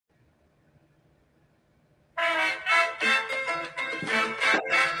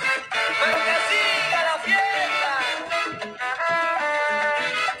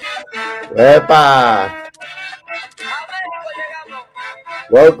Epa!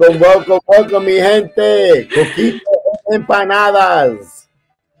 Welcome, mi gente. Coquito and Empanadas.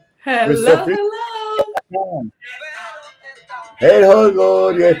 Hello, hello. El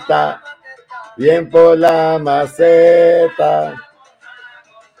jolgorio está bien por la maceta.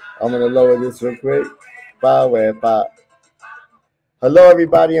 I'm going to lower this real quick. Hello,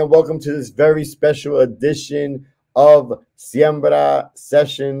 everybody, and welcome to this very special edition of Siembra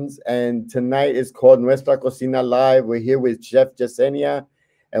Sessions. And tonight is called Nuestra Cocina Live. We're here with Chef Yexenia,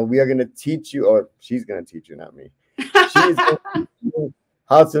 and we are going to teach you, or she's going to teach you, not me. She's going to teach you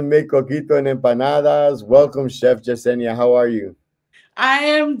how to make coquito and empanadas. Welcome, Chef Yexenia. How are you? I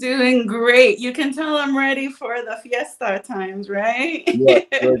am doing great. You can tell I'm ready for the fiesta times, right? Yeah,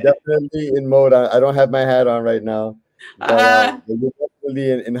 we're definitely in mode. I don't have my hat on right now, but you're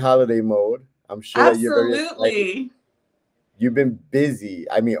definitely in holiday mode. I'm sure that you're very excited. You've been busy.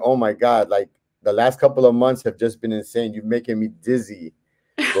 I mean, oh my God, like the last couple of months have just been insane. You're making me dizzy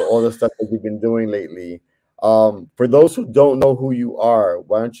with all the stuff that you've been doing lately. For those who don't know who you are,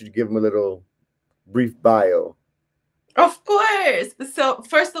 why don't you give them a little brief bio? Of course. So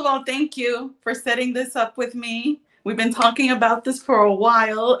first of all, thank you for setting this up with me. We've been talking about this for a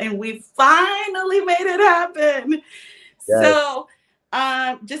while, and we finally made it happen. Yes. So,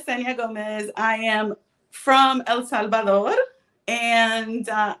 Yexenia Gomez, I am from El Salvador, and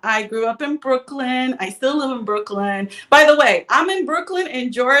I grew up in Brooklyn. I still live in Brooklyn. By the way, I'm in Brooklyn,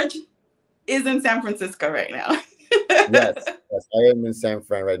 and George is in San Francisco right now. yes, I am in San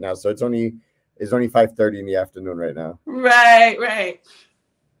Fran right now. So it's only 5:30 in the afternoon right now. Right.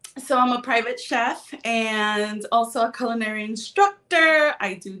 So I'm a private chef and also a culinary instructor.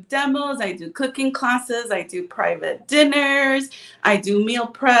 I do demos, I do cooking classes, I do private dinners, I do meal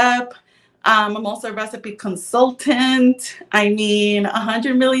prep. I'm also a recipe consultant. I mean,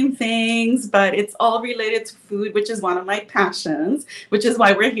 100 million things, but it's all related to food, which is one of my passions, which is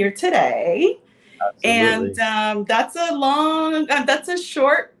why we're here today. Absolutely. And that's a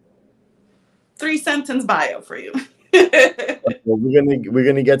short 3-sentence bio for you. Well, we're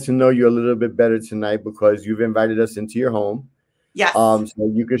gonna get to know you a little bit better tonight because you've invited us into your home. Yes.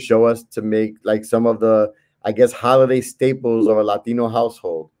 So you could show us to make like some of the, I guess, holiday staples of a Latino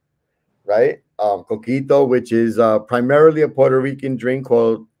household, right? Coquito, which is primarily a Puerto Rican drink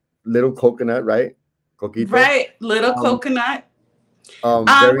called little coconut, right? Coquito. Right, little coconut. We're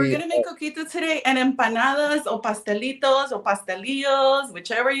gonna make coquito today, and empanadas or pastelitos or pastelillos,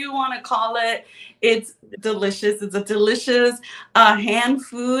 whichever you want to call it. It's delicious. It's a delicious hand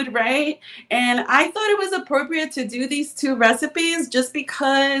food, right? And I thought it was appropriate to do these two recipes just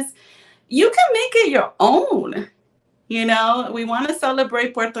because you can make it your own. You know, we want to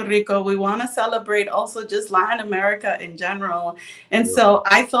celebrate Puerto Rico. We want to celebrate also just Latin America in general. And so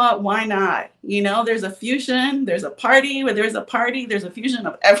I thought, why not? You know, there's a fusion, there's a party. Where there's a party, there's a fusion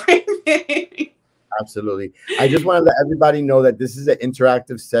of everything. Absolutely. I just want to let everybody know that this is an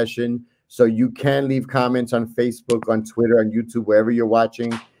interactive session. So you can leave comments on Facebook, on Twitter, on YouTube, wherever you're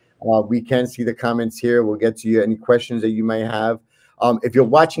watching. We can see the comments here. We'll get to you any questions that you might have. If you're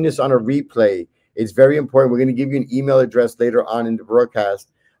watching this on a replay, it's very important. We're going to give you an email address later on in the broadcast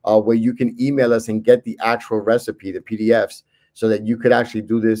where you can email us and get the actual recipe, the PDFs, so that you could actually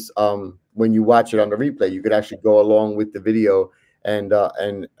do this when you watch it on the replay. You could actually go along with the video and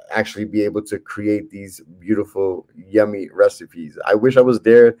actually be able to create these beautiful, yummy recipes. I wish I was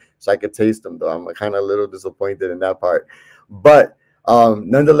there so I could taste them, though. I'm kind of a little disappointed in that part. But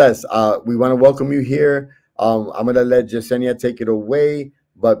nonetheless, we want to welcome you here. I'm going to let Yexenia take it away.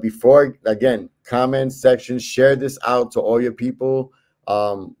 But before, again, comment section, share this out to all your people.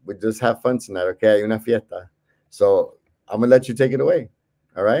 We just have fun tonight, okay? Una fiesta. So I'm going to let you take it away.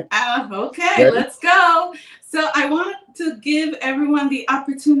 All right? Okay, ready? Let's go. So I want to give everyone the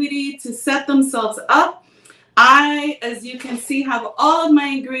opportunity to set themselves up. I, as you can see, have all of my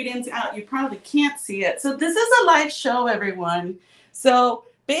ingredients out. You probably can't see it. So this is a live show, everyone. So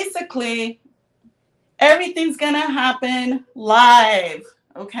basically, everything's going to happen live.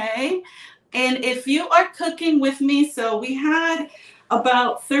 Okay. And if you are cooking with me, so we had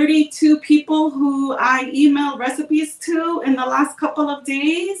about 32 people who I emailed recipes to in the last couple of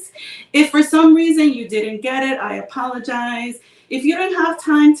days. If for some reason you didn't get it, I apologize. If you don't have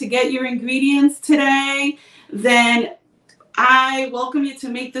time to get your ingredients today, then I welcome you to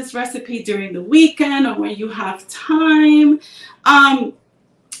make this recipe during the weekend or when you have time.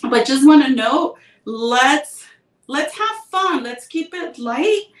 But just want to note, let's have fun. Let's keep it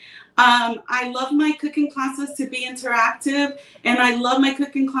light. I love my cooking classes to be interactive, and I love my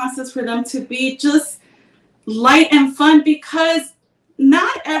cooking classes for them to be just light and fun because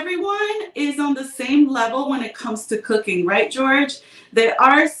not everyone is on the same level when it comes to cooking, right, George? There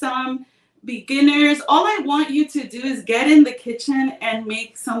are some beginners. All I want you to do is get in the kitchen and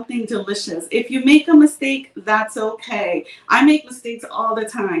make something delicious. If you make a mistake, that's okay. I make mistakes all the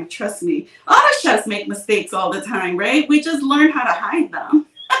time, trust me. Other chefs make mistakes all the time, right? We just learn how to hide them.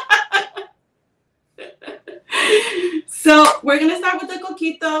 So we're gonna start with the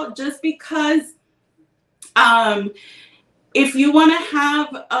coquito just because if you want to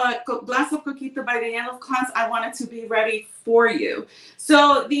have a glass of coquito by the end of class, I want it to be ready for you.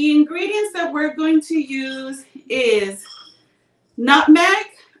 So the ingredients that we're going to use is nutmeg.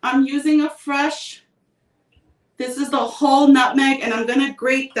 I'm using a fresh, this is the whole nutmeg, and I'm going to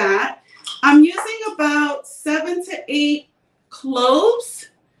grate that. I'm using about 7 to 8 cloves.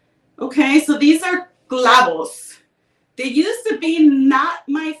 Okay, so these are clavos. They used to be not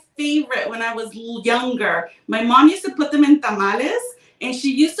my favorite when I was younger. My mom used to put them in tamales, and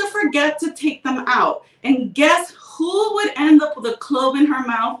she used to forget to take them out. And guess who would end up with a clove in her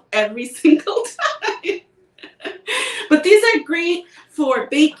mouth every single time? But these are great for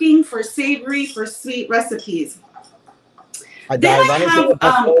baking, for savory, for sweet recipes. Then I have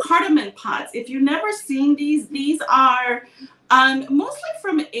cardamom pods. If you've never seen these are mostly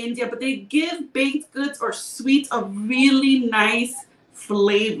from India, but they give baked goods or sweets a really nice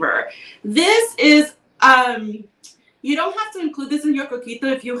flavor. This is, you don't have to include this in your coquito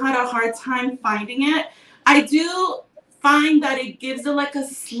if you had a hard time finding it. I do find that it gives it like a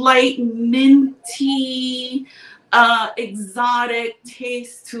slight minty, exotic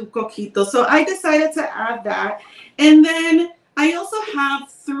taste to coquito. So I decided to add that. And then I also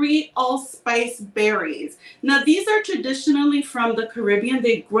have 3 allspice berries. Now, these are traditionally from the Caribbean.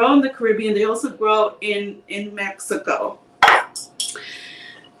 They grow in the Caribbean. They also grow in Mexico.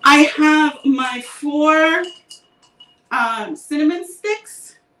 I have my 4 cinnamon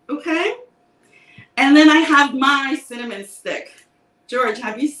sticks, okay? And then I have my cinnamon stick. George,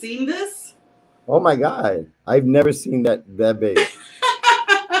 have you seen this? Oh my God, I've never seen that big.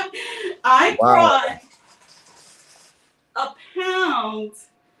 I brought a pound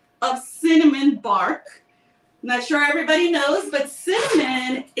of cinnamon bark. Not sure everybody knows, but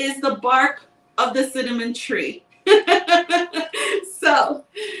cinnamon is the bark of the cinnamon tree. So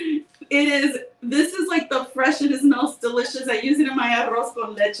this is like the freshest, it smells delicious. I use it in my arroz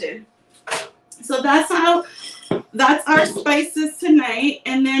con leche. So that's our spices tonight.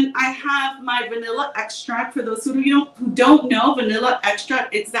 And then I have my vanilla extract. For those who don't know, vanilla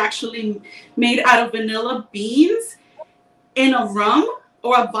extract, it's actually made out of vanilla beans in a rum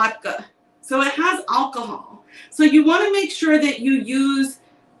or a vodka. So it has alcohol. So you want to make sure that you use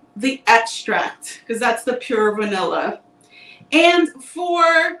the extract because that's the pure vanilla. And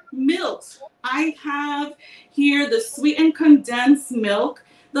for milk, I have here the sweetened condensed milk.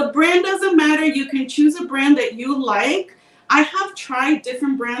 The brand doesn't matter. You can choose a brand that you like. I have tried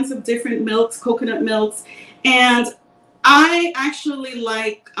different brands of different milks, coconut milks, and I actually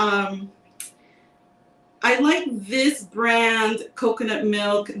like this brand coconut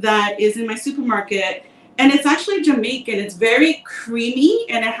milk that is in my supermarket, and it's actually Jamaican. It's very creamy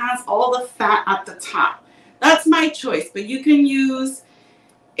and it has all the fat at the top. That's my choice, but you can use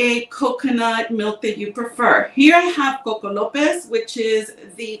a coconut milk that you prefer. Here I have Coco Lopez, which is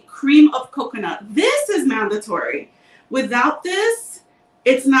the cream of coconut. This is mandatory. Without this,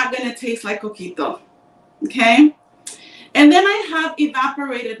 it's not going to taste like coquito. Okay? And then I have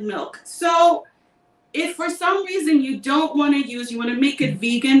evaporated milk. So if for some reason you don't want to use, you want to make it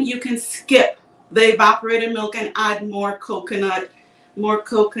vegan, you can skip the evaporated milk and add more coconut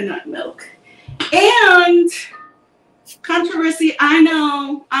milk. And controversy, I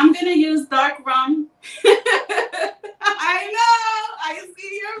know, I'm going to use dark rum. I know, I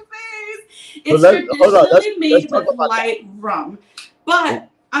see your face. It's traditionally made with light rum, but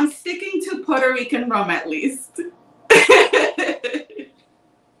I'm sticking to Puerto Rican rum at least.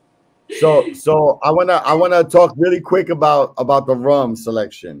 So I wanna talk really quick about the rum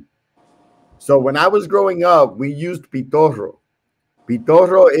selection. So when I was growing up, we used pitorro.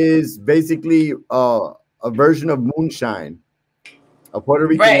 Pitorro is basically a version of moonshine, a Puerto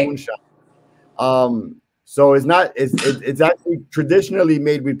Rican moonshine. So it's actually traditionally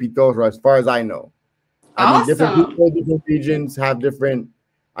made with pitorro, as far as I know. I mean, different people, different regions have different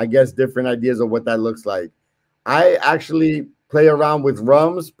ideas of what that looks like. I actually play around with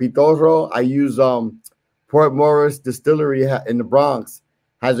rums, pitorro. I use Port Morris Distillery in the Bronx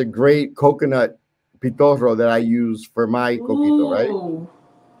has a great coconut pitorro that I use for my coquito, right?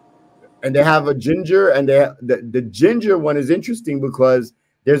 And they have a ginger, and the ginger one is interesting because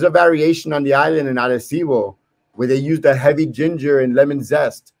there's a variation on the island in Arecibo where they use the heavy ginger and lemon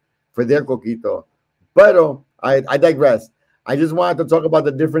zest for their coquito. But I digress. I just wanted to talk about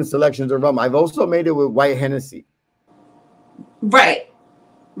the different selections of rum. I've also made it with white Hennessy. Right.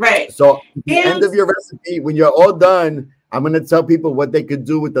 So at the end of your recipe, when you're all done, I'm going to tell people what they could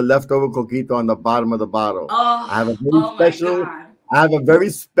do with the leftover coquito on the bottom of the bottle. I have a very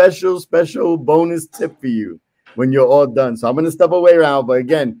special bonus tip for you when you're all done. So I'm going to step away around, but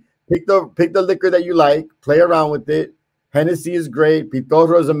again, pick the liquor that you like, play around with it. Hennessy is great,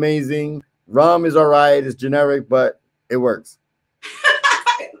 Pitorro is amazing, rum is all right, it's generic, but it works.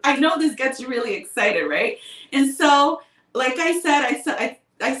 I know this gets you really excited, right? And so, like I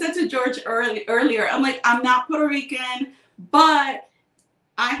said to George earlier, I'm like, I'm not Puerto Rican, but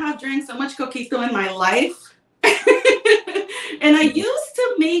I have drank so much coquito in my life. And I used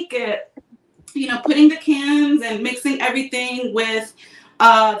to make it, you know, putting the cans and mixing everything with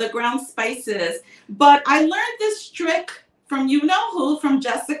the ground spices. But I learned this trick from you-know-who, from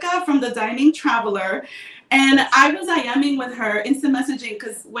Jessica, from the Dining Traveler. And I was IMing with her, instant messaging,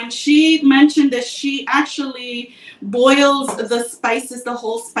 because when she mentioned this, she actually boils the spices, the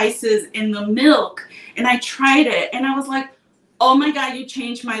whole spices in the milk. And I tried it, and I was like, oh my God, you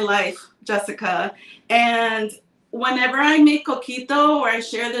changed my life, Jessica. And whenever I make coquito or I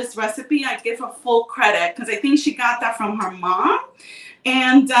share this recipe, I give her full credit, because I think she got that from her mom.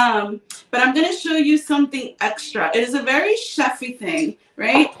 And but I'm going to show you something extra. It is a very chefy thing,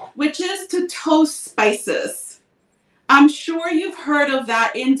 right? Which is to toast spices. I'm sure you've heard of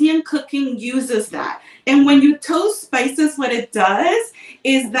that. Indian cooking uses that. And when you toast spices, what it does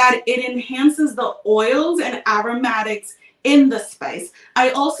is that it enhances the oils and aromatics in the spice.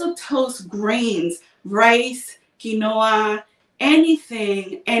 I also toast grains, rice, quinoa,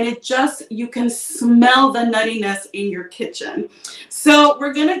 anything, and it just, you can smell the nuttiness in your kitchen. So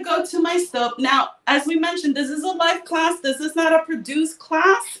we're gonna go to my stove. Now, as we mentioned, this is a live class. This is not a produced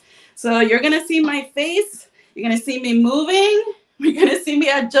class. So you're gonna see my face. You're gonna see me moving. You're gonna see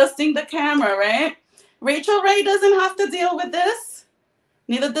me adjusting the camera, right? Rachel Ray doesn't have to deal with this.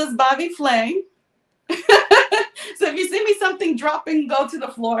 Neither does Bobby Flay. So if you see me something dropping, go to the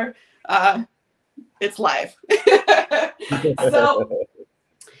floor. It's live. So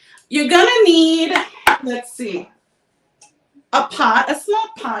you're gonna need, let's see, a pot, a small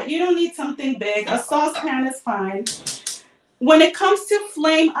pot. You don't need something big. A saucepan is fine. When it comes to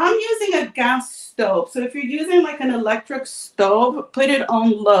flame, I'm using a gas stove. So if you're using like an electric stove, put it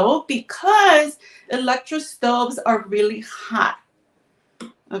on low, because electric stoves are really hot.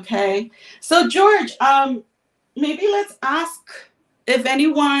 Okay. So George, maybe let's ask if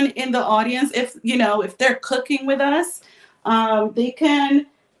anyone in the audience, if they're cooking with us, they can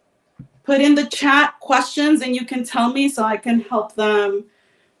put in the chat questions and you can tell me so I can help them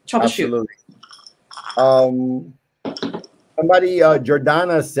troubleshoot. Absolutely. Somebody,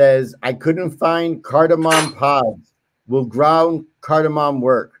 Jordana says, I couldn't find cardamom pods. Will ground cardamom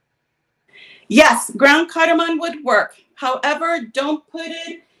work? Yes, ground cardamom would work. However, don't put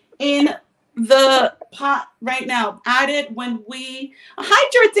it in the pot right now. Add it when we... Hi,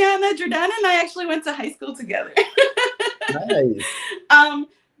 Jordana. Jordana and I actually went to high school together. Nice.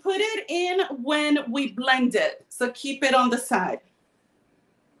 Put it in when we blend it. So keep it on the side.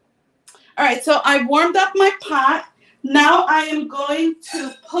 All right, so I warmed up my pot. Now I am going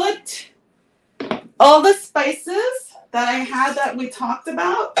to put all the spices that I had that we talked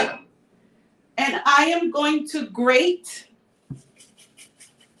about. And I am going to grate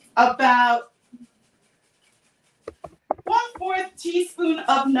about 1/4 teaspoon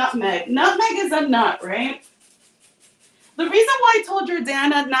of nutmeg. Nutmeg is a nut, right? The reason why I told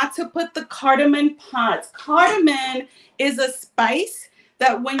Jordana not to put the cardamom pods. Cardamom is a spice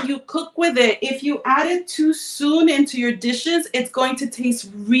that when you cook with it, if you add it too soon into your dishes, it's going to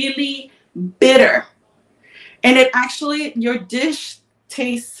taste really bitter. And it actually, your dish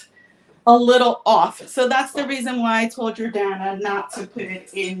tastes a little off. So that's the reason why I told Jordana not to put it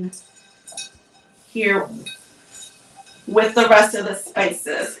in here with the rest of the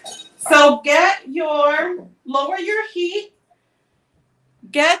spices. So lower your heat,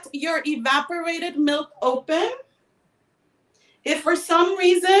 get your evaporated milk open. If for some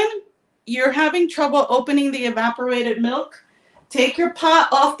reason you're having trouble opening the evaporated milk, take your pot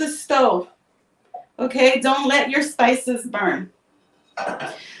off the stove. Okay, don't let your spices burn.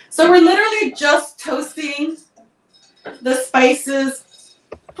 So we're literally just toasting the spices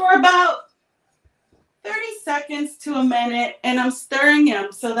for about 30 seconds to a minute, and I'm stirring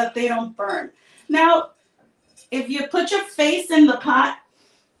them so that they don't burn. Now, if you put your face in the pot,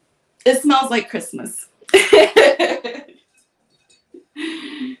 it smells like Christmas.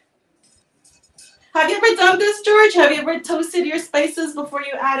 Hi, Have you ever done this, George? Have you ever toasted your spices before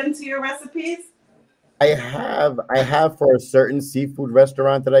you add them to your recipes? I have for a certain seafood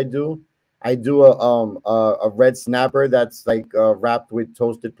restaurant that I do. I do a red snapper that's like wrapped with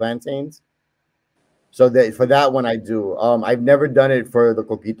toasted plantains. So that for that one I do. I've never done it for the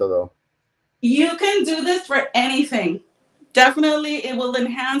coquito though. You can do this for anything. Definitely, it will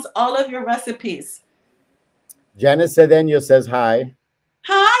enhance all of your recipes. Janice Cedeno says hi.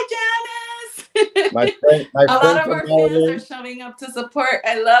 Hi, Janice. My friend A lot of from our fans Maryland. are showing up to support.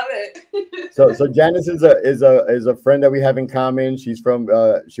 I love it. So Janice is a friend that we have in common. She's from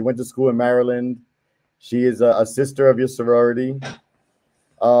she went to school in Maryland. She is a sister of your sorority.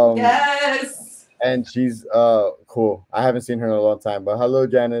 Yes. And she's cool. I haven't seen her in a long time, but hello,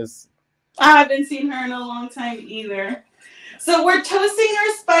 Janice. I haven't seen her in a long time either. So we're toasting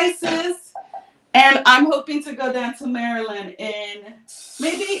our spices, and I'm hoping to go down to Maryland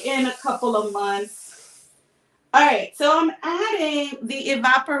maybe in a couple of months. All right, so I'm adding the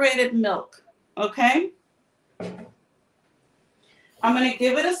evaporated milk, okay? I'm going to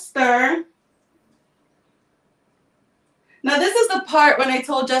give it a stir. Now, this is the part when I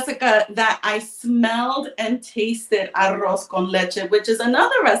told Jessica that I smelled and tasted arroz con leche, which is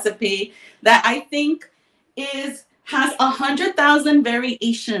another recipe that I think has 100,000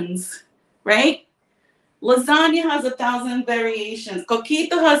 variations, right? Lasagna has 1,000 variations.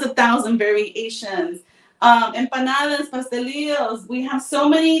 Coquito has 1,000 variations. Empanadas, pastelillos. We have so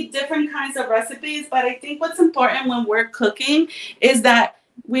many different kinds of recipes, but I think what's important when we're cooking is that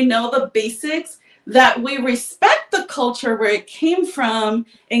we know the basics, that we respect the culture where it came from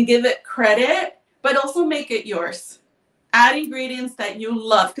and give it credit, but also make it yours. Add ingredients that you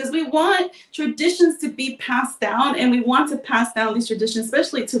love, because we want traditions to be passed down, and we want to pass down these traditions,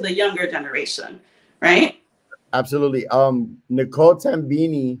 especially to the younger generation, right? Absolutely. Nicole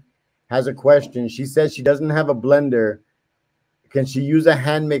Tambini has a question. She says she doesn't have a blender. Can she use a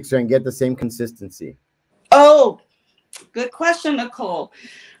hand mixer and get the same consistency? Oh, good question, Nicole.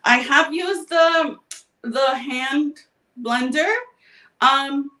 I have used the hand blender.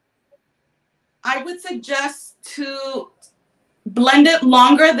 I would suggest to blend it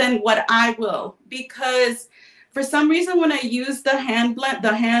longer than what I will, because for some reason when I use the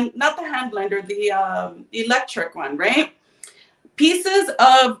electric one, right? Pieces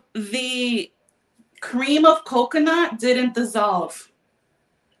of the cream of coconut didn't dissolve.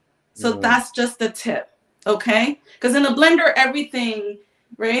 So that's just the tip, okay? Because in a blender, everything,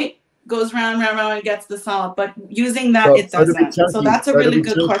 right, goes round and gets dissolved. But using that, it doesn't. So that's a really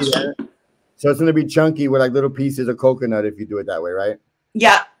good question. Right? So it's going to be chunky with like little pieces of coconut if you do it that way, right?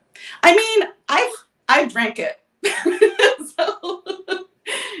 Yeah. I mean, I've drank it. So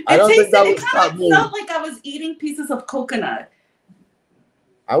it kind of felt like I was eating pieces of coconut.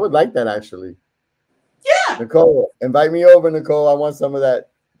 I would like that, actually. Yeah. Nicole, invite me over, Nicole. I want some of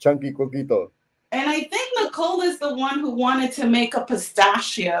that chunky coquito. And I think Nicole is the one who wanted to make a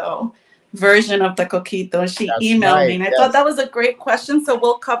pistachio version of the coquito. She emailed me, and I thought that was a great question. So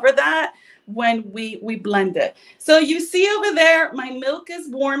we'll cover that when we blend it. So you see over there, my milk is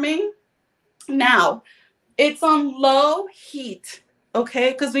warming. Now, it's on low heat,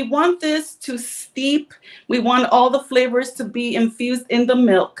 okay? Because we want this to steep. We want all the flavors to be infused in the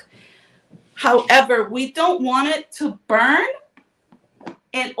milk. However, we don't want it to burn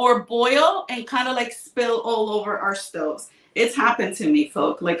or boil and kind of like spill all over our stoves. It's happened to me,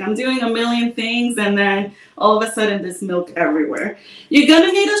 folk. Like I'm doing a million things and then all of a sudden there's milk everywhere. You're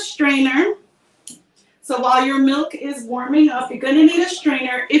gonna need a strainer. So while your milk is warming up, you're gonna need a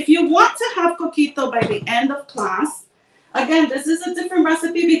strainer. If you want to have coquito by the end of class, again, this is a different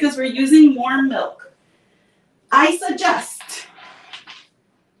recipe because we're using more milk. I suggest,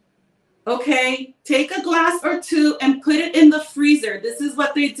 okay, take a glass or two and put it in the freezer. This is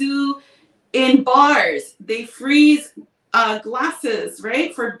what they do in bars. They freeze glasses,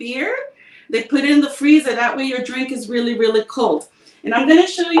 right, for beer. They put it in the freezer. That way your drink is really, really cold. And I'm going to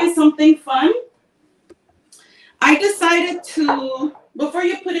show you something fun. I decided to, before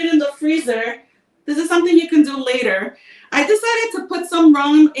you put it in the freezer, this is something you can do later. I decided to put some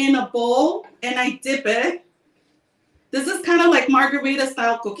rum in a bowl and I dip it. This is kind of like margarita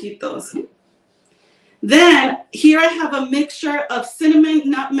style coquitos. Then here I have a mixture of cinnamon,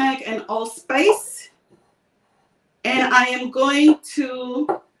 nutmeg, and allspice. And I am going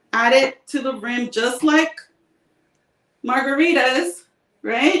to add it to the rim just like margaritas,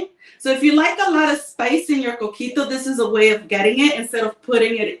 right? So if you like a lot of spice in your coquito, this is a way of getting it instead of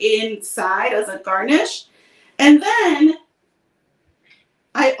putting it inside as a garnish. And then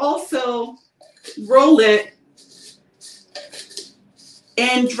I also roll it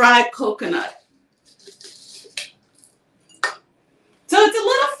in dried coconut. it's a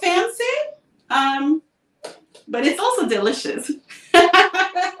little fancy, but it's also delicious.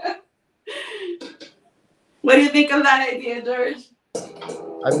 What do you think of that idea, George?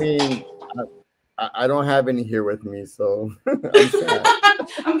 I mean, I don't have any here with me, so I'm sad.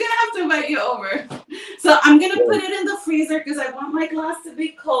 I'm gonna have to invite you over. So I'm gonna put it in the freezer because I want my glass to be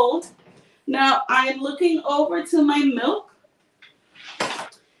cold. Now I'm looking over to my milk,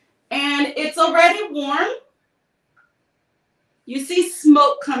 and it's already warm. You see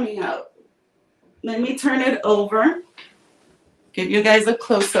smoke coming out. Let me turn it over. Give you guys a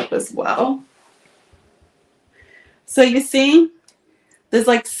close-up as well. So you see, there's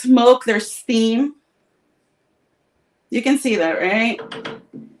like smoke, there's steam. You can see that, right?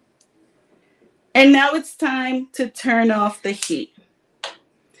 And now it's time to turn off the heat.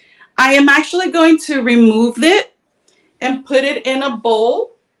 I am actually going to remove it and put it in a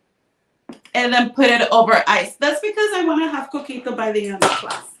bowl and then put it over ice. That's because I want to have Coquito by the end of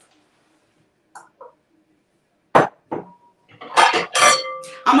class.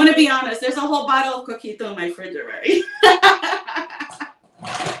 I'm going to be honest, there's a whole bottle of Coquito in my fridge already.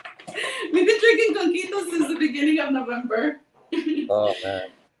 We've been drinking Coquito since the beginning of November. Oh, man.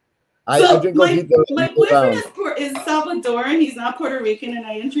 I drink Coquito. My boyfriend is Salvadoran. He's not Puerto Rican, and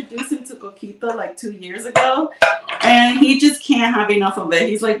I introduced him to Coquito like 2 years ago, and he just can't have enough of it.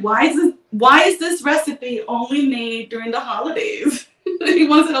 He's like, why is this recipe only made during the holidays? He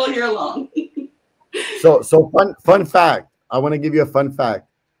wants it all year long. So fun fact. I want to give you a fun fact.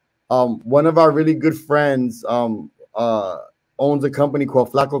 One of our really good friends owns a company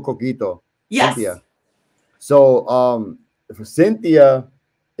called Flaco Coquito. Yes. Cynthia. So Cynthia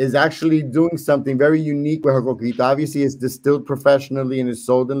is actually doing something very unique with her Coquito. Obviously, it's distilled professionally and is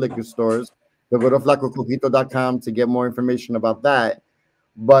sold in liquor stores. So go to flacocoquito.com to get more information about that.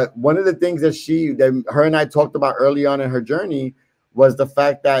 But one of the things that her and I talked about early on in her journey was the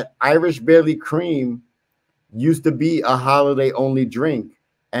fact that Irish barley cream used to be a holiday-only drink.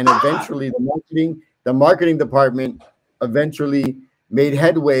 And eventually the marketing department eventually made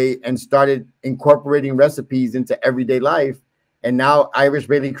headway and started incorporating recipes into everyday life. And now Irish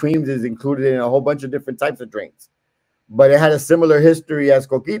barley creams is included in a whole bunch of different types of drinks. But it had a similar history as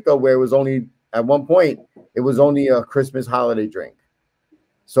Coquito, where it was only, at one point, it was only a Christmas holiday drink.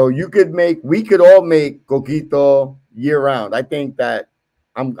 So we could all make Coquito year round. I think that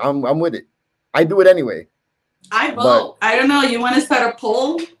I'm with it. I do it anyway. I vote. I don't know. You want to start a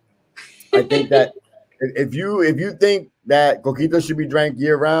poll? I think that if you think that Coquito should be drank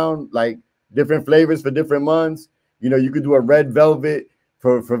year round, like different flavors for different months, you could do a red velvet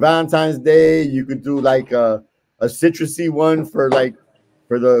for Valentine's Day. You could do like a citrusy one for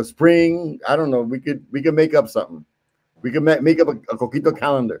the spring. I don't know. We could make up something. We could make up a Coquito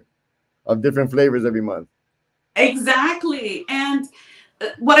calendar of different flavors every month. Exactly. And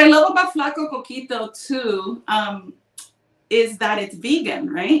what I love about Flaco Coquito too is that it's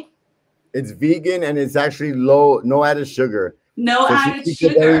vegan, right? It's vegan and it's actually no added sugar. No added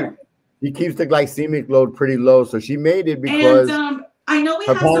sugar. He keeps the glycemic load pretty low. So she made it because I know we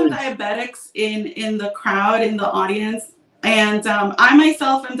have some diabetics in the crowd, in the audience. And I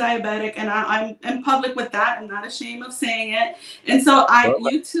myself am diabetic, and I'm in public with that. I'm not ashamed of saying it. And so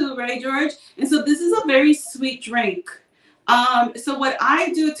you too, right, George? And so this is a very sweet drink. So what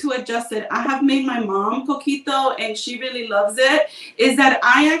I do to adjust it, I have made my mom Coquito, and she really loves it, is that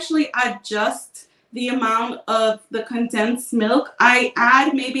I actually adjust the amount of the condensed milk. I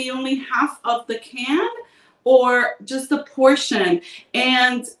add maybe only half of the can or just a portion.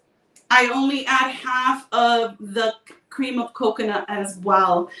 And I only add half of the cream of coconut as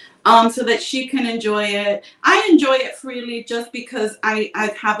well, so that she can enjoy it. I enjoy it freely just because I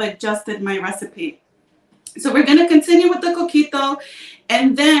have adjusted my recipe. So we're going to continue with the Coquito,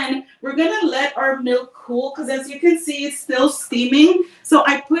 and then we're going to let our milk cool, because as you can see, it's still steaming. So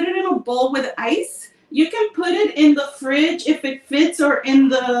I put it in a bowl with ice. You can put it in the fridge if it fits, or in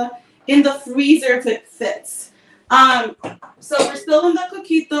the freezer if it fits. So we're still in the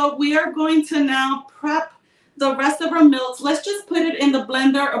Coquito. We are going to now prep the rest of our milks. Let's just put it in the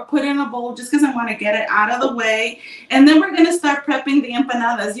blender or put it in a bowl just because I want to get it out of the way. And then we're going to start prepping the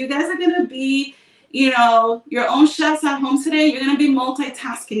empanadas. You guys are going to be, your own chefs at home today. You're going to be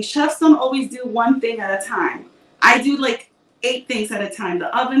multitasking. Chefs don't always do one thing at a time. I do like 8 things at a time.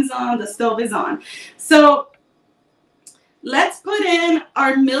 The oven's on, the stove is on. So let's put in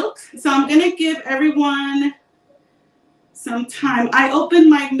our milk. So I'm going to give everyone some time. I opened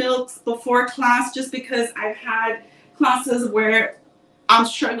my milks before class just because I've had classes where I'm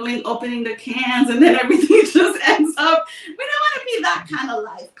struggling opening the cans and then everything just ends up. We don't want to be that kind of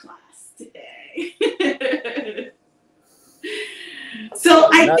life class today. So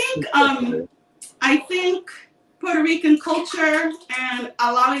I think Puerto Rican culture and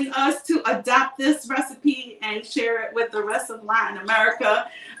allowing us to adapt this recipe and share it with the rest of Latin America.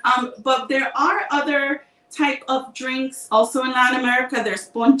 But there are other type of drinks also in Latin America. There's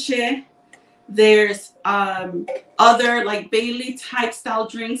ponche. There's other like Bailey type style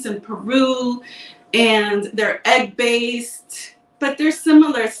drinks in Peru, and they're egg based, but they're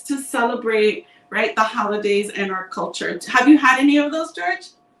similar to celebrate, right, the holidays and our culture. Have you had any of those, George?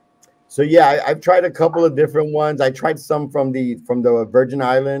 So yeah, I've tried a couple of different ones. I tried some from the Virgin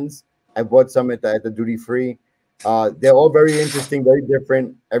Islands. I bought some at the duty free. They're all very interesting, very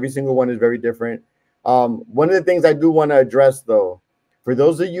different. Every single one is very different. One of the things I do want to address, though, for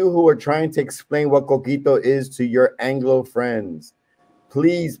those of you who are trying to explain what coquito is to your Anglo friends,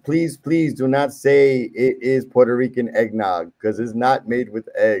 please, please, please do not say it is Puerto Rican eggnog, because it's not made with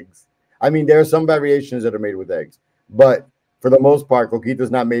eggs. I mean, there are some variations that are made with eggs, but for the most part, coquito is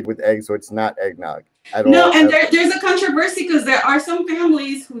not made with eggs, so it's not eggnog at all. No, and there's a controversy because there are some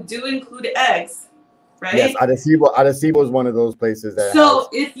families who do include eggs. Right? Yes, Arecibo is one of those places that. So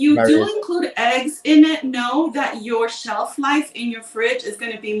if you do include eggs in it, know that your shelf life in your fridge is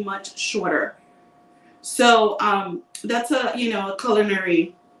going to be much shorter. So that's a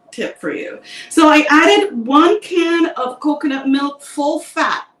culinary tip for you. So I added 1 can of coconut milk, full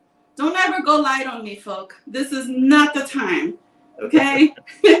fat. Don't ever go light on me, folk. This is not the time. Okay.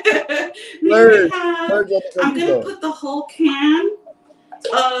 I'm going to put the whole can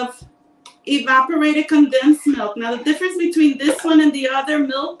of evaporated condensed milk. Now the difference between this one and the other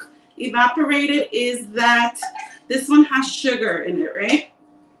milk evaporated is that this one has sugar in it, right?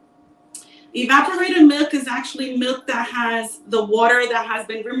 Evaporated milk is actually milk that has the water that has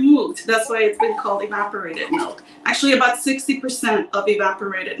been removed. That's why it's been called evaporated milk. Actually, about 60% of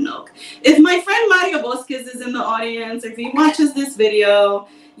evaporated milk. If my friend Mario Bosques is in the audience, if he watches this video,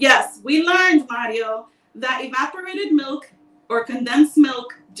 yes, we learned, Mario, that evaporated milk or condensed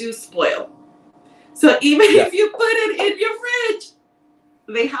milk do spoil. So even if you put it in your fridge,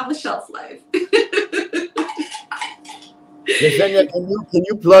 they have a shelf life. Yesenia, can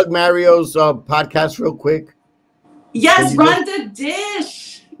you plug Mario's podcast real quick? Yes, Run the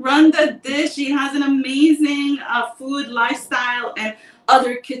Dish. Run the Dish. He has an amazing food lifestyle and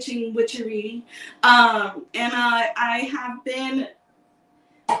other kitchen witchery. And I have been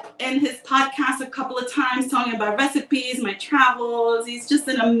in his podcast a couple of times talking about recipes, my travels. He's just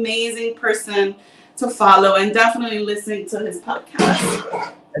an amazing person to follow, and definitely listen to his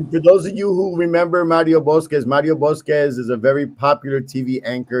podcast. And for those of you who remember Mario Bosques is a very popular TV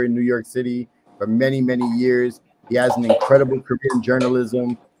anchor in New York City for many, many years. He has an incredible career in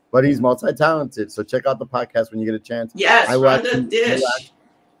journalism, but he's multi-talented. So check out the podcast when you get a chance. Yes, Run the Dish.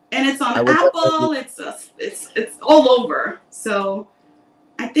 And it's on Apple. It's all over. So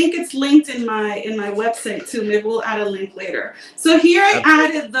I think it's linked in my website too. Maybe we'll add a link later. So here I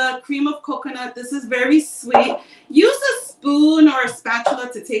added the cream of coconut. This is very sweet. Use a spoon or a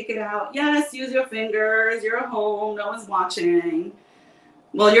spatula to take it out. Yes, use your fingers. You're at home. No one's watching.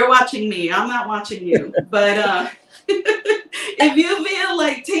 Well, you're watching me. I'm not watching you. But if you feel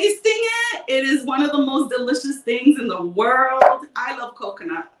like tasting it, it is one of the most delicious things in the world. I love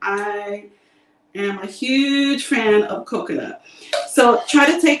coconut. I am a huge fan of coconut. So try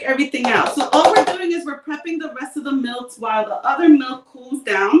to take everything out. So all we're doing is we're prepping the rest of the milks while the other milk cools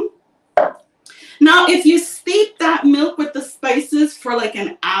down. Now, if you steep that milk with the spices for like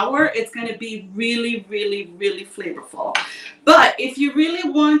an hour, it's going to be really, really, really flavorful. But if you really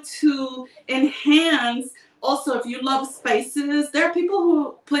want to enhance, also if you love spices, there are people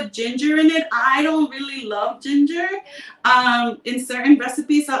who put ginger in it. I don't really love ginger in certain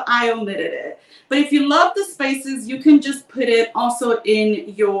recipes, so I omitted it. But if you love the spices, you can just put it also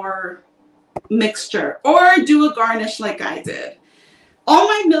in your mixture or do a garnish like I did. All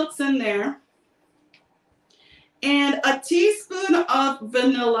my milk's in there. And a teaspoon of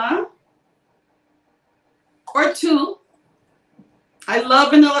vanilla or 2. I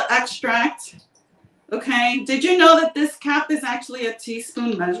love vanilla extract. Okay. Did you know that this cap is actually a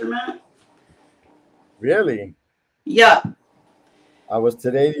teaspoon measurement? Really? Yeah. I was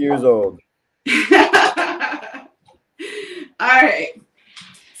today years old. All right.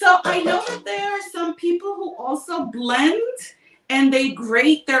 So I know that there are some people who also blend and they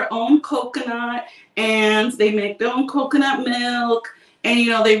grate their own coconut and they make their own coconut milk. And, you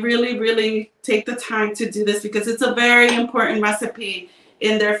know, they really, really take the time to do this because it's a very important recipe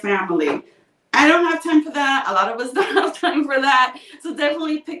in their family. I don't have time for that. A lot of us don't have time for that. So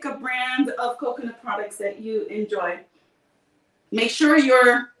definitely pick a brand of coconut products that you enjoy. Make sure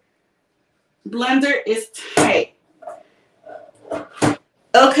your blender is tight.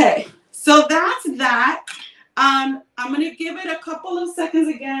 So that's that. I'm going to give it a couple of seconds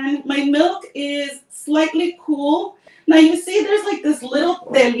again. My milk is slightly cool. Now you see there's like this little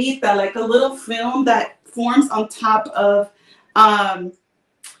telita, like a little film that forms on top of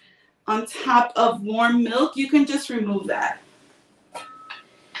warm milk. You can just remove that.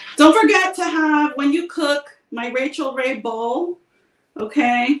 Don't forget to have, when you cook, my Rachel Ray bowl.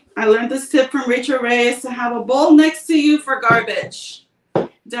 Okay, I learned this tip from Rachel Ray, is to have a bowl next to you for garbage.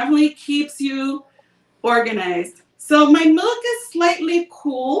 Definitely keeps you organized. So my milk is slightly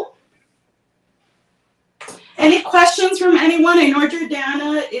cool. Any questions from anyone? I know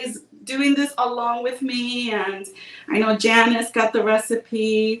Jordana is doing this along with me, and I know Janice got the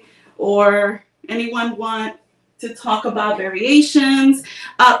recipe, or anyone want to talk about variations.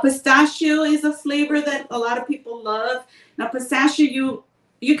 Pistachio is a flavor that a lot of people love. Now pistachio,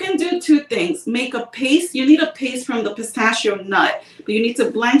 you can do two things. Make a paste. You need a paste from the pistachio nut, but you need to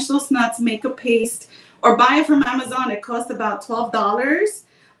blanch those nuts, make a paste, or buy it from Amazon. It costs about $12.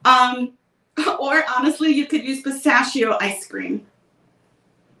 Or honestly, you could use pistachio ice cream.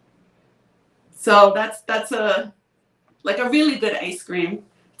 So that's a really good ice cream.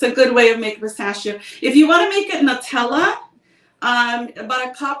 It's a good way of making pistachio. If you want to make it Nutella, about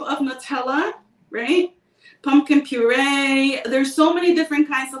a cup of Nutella, right? Pumpkin puree. There's so many different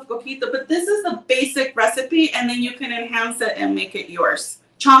kinds of coquito, but this is the basic recipe, and then you can enhance it and make it yours.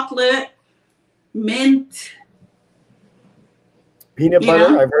 Chocolate, mint. Peanut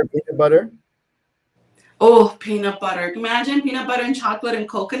butter. I've heard peanut butter. Oh, peanut butter. Imagine peanut butter and chocolate and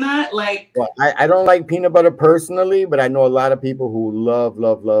coconut. Well, I don't like peanut butter personally, but I know a lot of people who love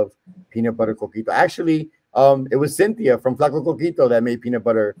peanut butter coquito. Actually, it was Cynthia from Flaco Coquito that made peanut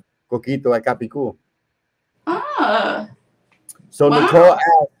butter coquito at Capicú. Ah. So wow. Nicole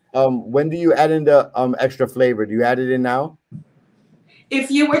asked, when do you add in the extra flavor? Do you add it in now?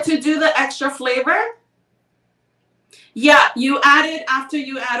 If you were to do the extra flavor, yeah, you add it after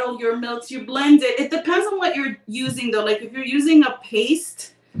you add all your milks. You blend it. It depends on what you're using, though. Like if you're using a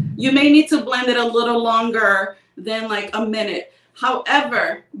paste, you may need to blend it a little longer than like a minute.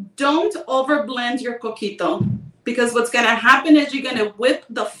 However, don't over blend your coquito, because what's going to happen is you're going to whip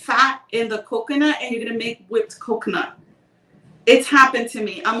the fat in the coconut and you're going to make whipped coconut. It's happened to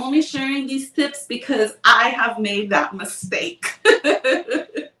me. I'm only sharing these tips because I have made that mistake.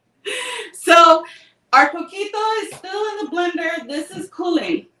 So our coquito is still in the blender. This is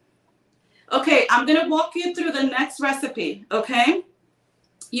cooling. Okay, I'm going to walk you through the next recipe, okay?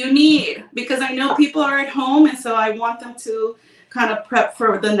 You need, because I know people are at home, and so I want them to kind of prep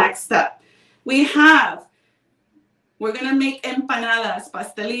for the next step. We're going to make empanadas,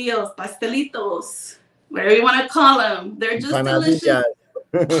 pastelillos, pastelitos, whatever you want to call them. They're just delicious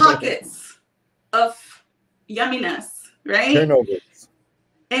pockets of yumminess, right? Turnovers.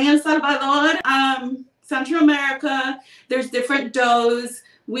 In El Salvador, Central America, there's different doughs.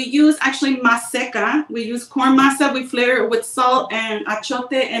 We use actually maseca. We use corn masa. We flavor it with salt and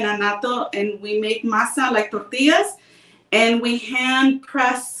achote and anato, and we make masa like tortillas, and we hand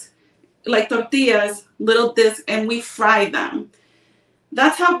press like tortillas, little discs, and we fry them.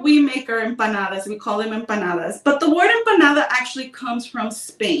 That's how we make our empanadas. We call them empanadas. But the word empanada actually comes from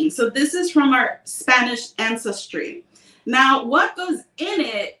Spain. So this is from our Spanish ancestry. Now, what goes in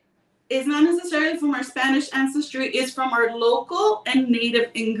it is not necessarily from our Spanish ancestry. It's from our local and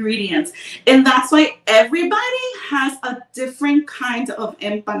native ingredients. And that's why everybody has a different kind of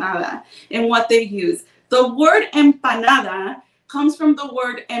empanada and what they use. The word empanada comes from the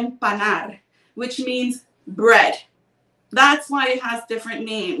word empanar, which means bread. That's why it has different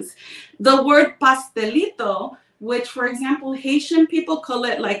names. The word pastelito, which, for example, Haitian people call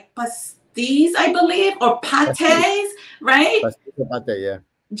it like pastis, I believe, or patés, right? Pastis, pate, yeah.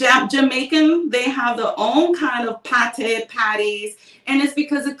 Jamaican, they have their own kind of pate, patties, and it's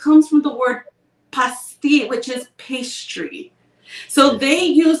because it comes from the word pastis, which is pastry. So they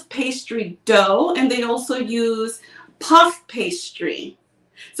use pastry dough, and they also use puff pastry.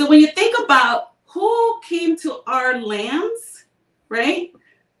 So when you think about who came to our lands, right?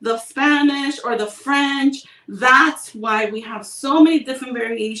 The Spanish or the French. That's why we have so many different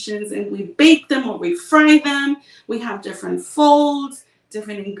variations, and we bake them or we fry them. We have different folds,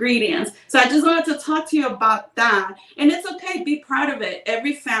 different ingredients. So I just wanted to talk to you about that. And it's okay, be proud of it.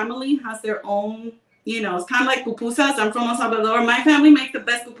 Every family has their own, you know, it's kind of like pupusas. I'm from El Salvador. My family makes the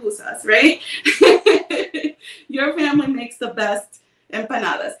best pupusas, right? Your family makes the best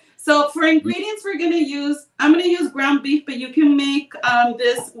empanadas. So for ingredients, I'm going to use ground beef, but you can make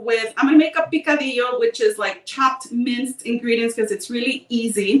this with, I'm going to make a picadillo, which is like chopped, minced ingredients because it's really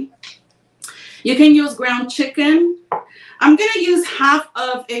easy. You can use ground chicken. I'm going to use half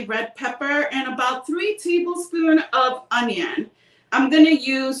of a red pepper and about 3 tablespoons of onion. I'm going to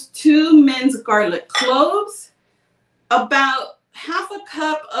use 2 minced garlic cloves, about half a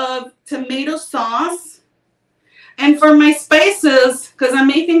cup of tomato sauce. And for my spices, because I'm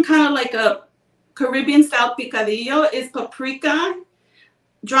making kind of like a Caribbean style picadillo, is paprika,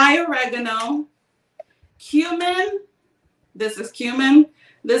 dry oregano, cumin. This is cumin.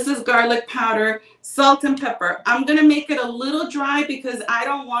 This is garlic powder, salt and pepper. I'm going to make it a little dry because I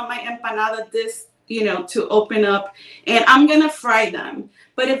don't want my empanada to open up, and I'm going to fry them.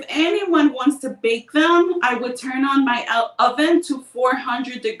 But if anyone wants to bake them, I would turn on my oven to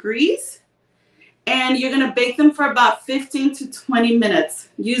 400 degrees, and you're going to bake them for about 15 to 20 minutes.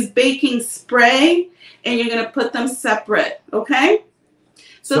 Use baking spray, and you're going to put them separate, okay?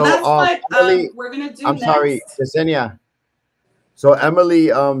 So that's what Emily, we're going to do I'm next. sorry, Yesenia. So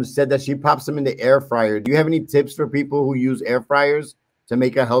Emily said that she pops them in the air fryer. Do you have any tips for people who use air fryers to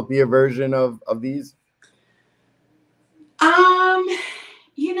make a healthier version of these?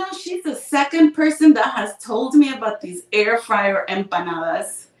 She's the second person that has told me about these air fryer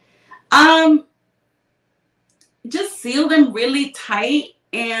empanadas. Just seal them really tight,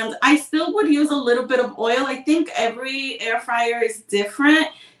 and I still would use a little bit of oil. I think every air fryer is different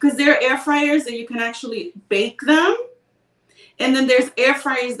because there are air fryers that you can actually bake them. And then there's air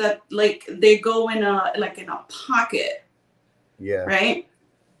fryers that they go in a pocket. Yeah. Right?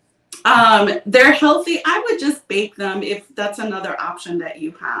 They're healthy. I would just bake them if that's another option that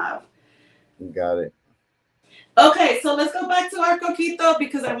you have. Got it. Okay, so let's go back to our coquito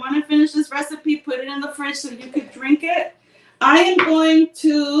because I want to finish this recipe, put it in the fridge so you could drink it. I'm trying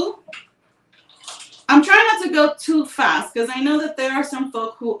not to go too fast because I know that there are some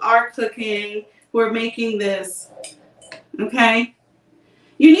folk who are cooking, who are making this. Okay,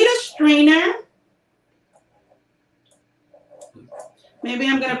 you need a strainer. Maybe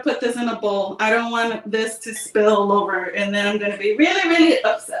I'm going to put this in a bowl. I don't want this to spill over, and then I'm going to be really, really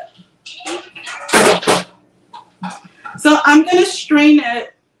upset. So I'm going to strain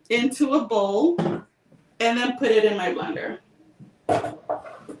it into a bowl and then put it in my blender.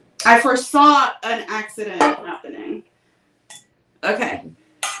 I foresaw an accident happening. Okay.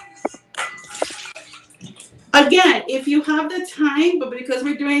 Again, if you have the time, but because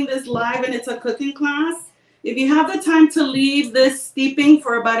we're doing this live and it's a cooking class, if you have the time to leave this steeping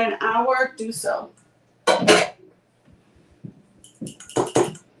for about an hour, do so.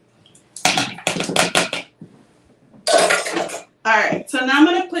 All right, so now I'm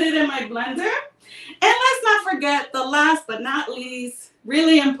going to put it in my blender. And let's not forget the last but not least,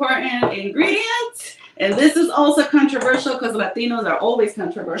 really important ingredient, and this is also controversial because Latinos are always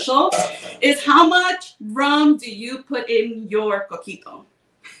controversial, is how much rum do you put in your coquito?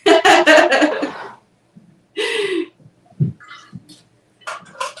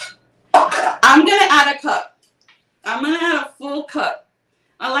 I'm going to add a cup. I'm going to add a full cup.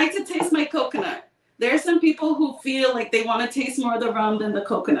 I like to taste my coconut. There are some people who feel like they want to taste more of the rum than the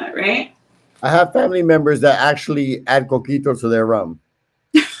coconut, right? I have family members that actually add coquito to their rum.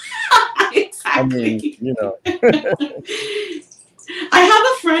 Exactly. I have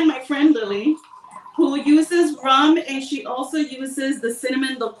a friend, my friend Lily, who uses rum, and she also uses the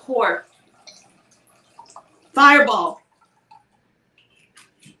cinnamon liqueur. Fireball.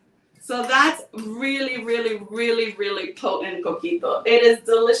 So that's really, really, really, really potent coquito. It is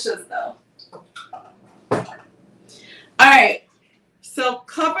delicious, though. All right. So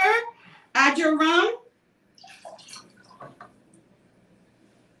cover, add your rum.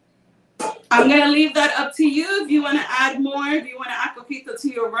 I'm going to leave that up to you if you want to add more, if you want to add coquito to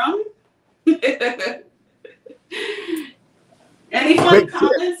your rum. Any fun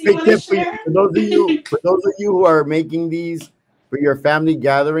comments you want to share? For those of you who are making these for your family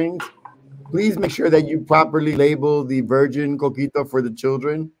gatherings, please make sure that you properly label the virgin coquito for the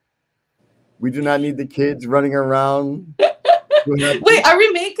children. We do not need the kids running around. Wait, are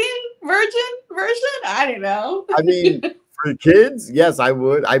we making virgin version? I don't know. I mean, for kids, yes, I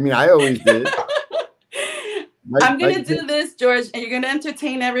would. I mean, I always did. I'm going to do this, George, and you're going to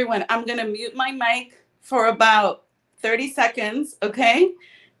entertain everyone. I'm going to mute my mic for about 30 seconds, okay?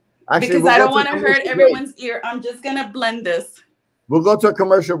 Actually, because I don't want to hurt everyone's ear. I'm just going to blend this. We'll go to a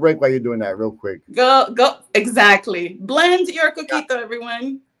commercial break while you're doing that real quick. Go. Exactly. Blend your coquito,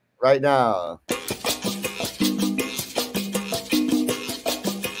 everyone. Right now.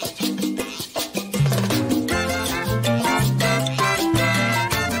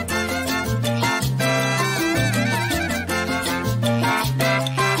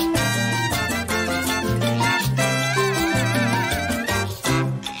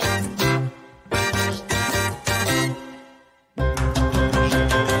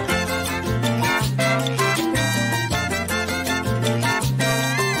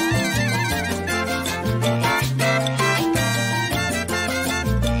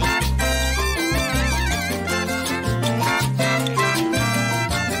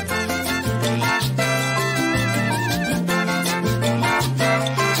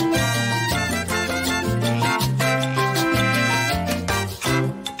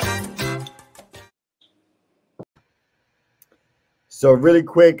 So really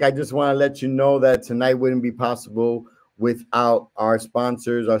quick, I just want to let you know that tonight wouldn't be possible without our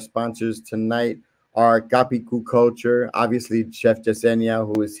sponsors. Our sponsors tonight are Capicu Culture, obviously Chef Yexenia,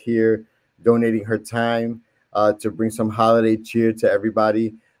 who is here donating her time to bring some holiday cheer to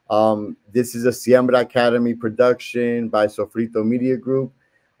everybody. This is a Siembra Academy production by Sofrito Media Group.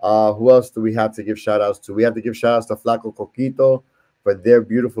 Who else do we have to give shout outs to? We have to give shout outs to Flaco Coquito for their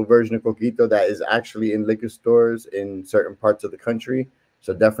beautiful version of Coquito that is actually in liquor stores in certain parts of the country.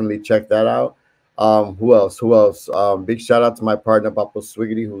 So definitely check that out. Who else? Who else? Big shout out to my partner, Papo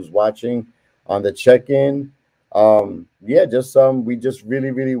Swiggity, who's watching on the check-in. Yeah, we just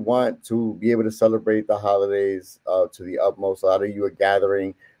really, really want to be able to celebrate the holidays to the utmost. A lot of you are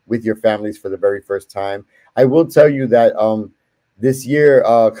gathering with your families for the very first time. I will tell you that this year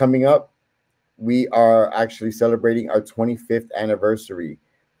coming up, we are actually celebrating our 25th anniversary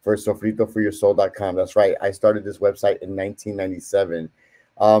for sofritoforyoursoul.com. That's right. I started this website in 1997.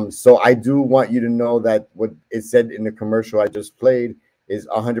 So I do want you to know that what it said in the commercial I just played is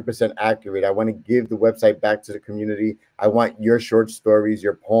 100% accurate. I want to give the website back to the community. I want your short stories,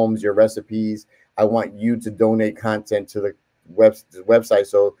 your poems, your recipes. I want you to donate content to the website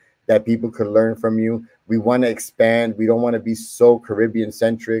so that people can learn from you. We want to expand. We don't want to be so Caribbean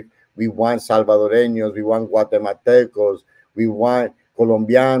centric. We want Salvadoreños, we want Guatemaltecos, we want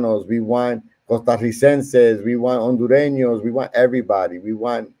Colombianos, we want Costarricenses, we want Hondureños, we want everybody. We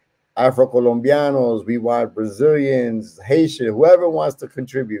want Afro-Colombianos, we want Brazilians, Haitian, whoever wants to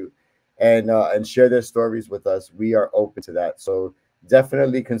contribute and share their stories with us. We are open to that. So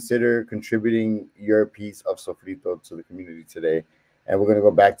definitely consider contributing your piece of sofrito to the community today. And we're going to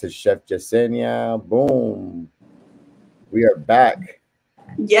go back to Chef Yexenia. Boom. We are back.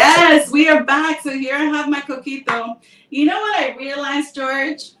 Yes, we are back. So here I have my coquito. You know what I realized,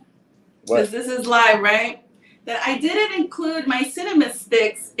 George? Because this is live, right? That I didn't include my cinnamon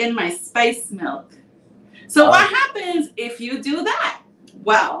sticks in my spice milk. So what happens if you do that?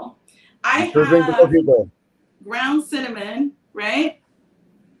 Well, I have ground cinnamon, right?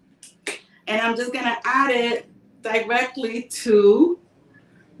 And I'm just going to add it directly to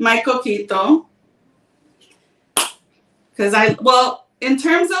my coquito. Because in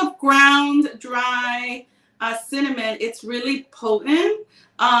terms of ground dry cinnamon, it's really potent.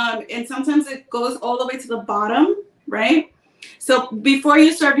 And sometimes it goes all the way to the bottom, right? So before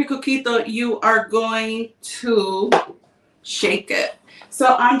you serve your coquito, you are going to shake it.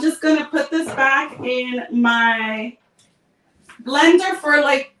 So I'm just going to put this back in my blender for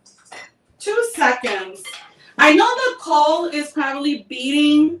like 2 seconds. I know that Cole is probably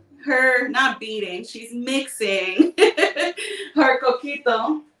beating her, not beating, she's mixing her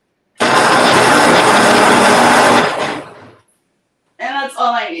coquito. And that's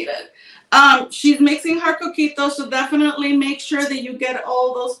all I needed. She's mixing her coquito, so definitely make sure that you get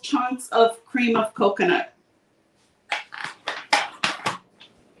all those chunks of cream of coconut.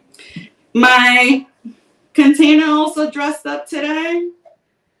 My container also dressed up today.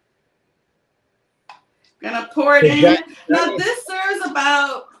 Gonna pour it in. Now this serves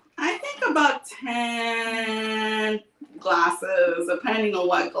about, I think about 10 glasses, depending on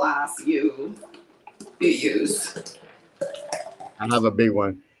what glass you use. I have a big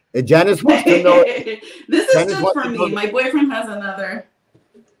one. Janice wants to know. This is just for me. My boyfriend has another.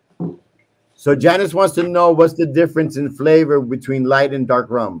 So Janice wants to know what's the difference in flavor between light and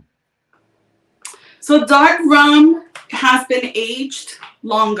dark rum. So dark rum has been aged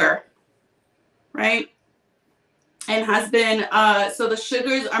longer, right? And has been, so the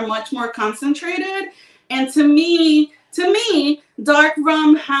sugars are much more concentrated. And to me, dark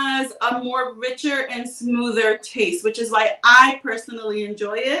rum has a more richer and smoother taste, which is why I personally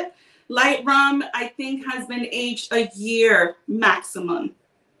enjoy it. Light rum, I think, has been aged a year maximum,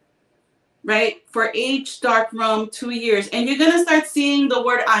 right? For aged dark rum, 2 years. And you're going to start seeing the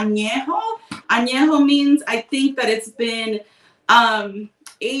word añejo. Añejo means, I think, that it's been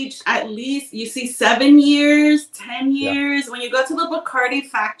aged at least, you see, 7 years, 10 years. Yeah. When you go to the Bacardi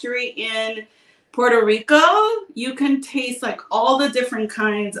factory in Puerto Rico, you can taste like all the different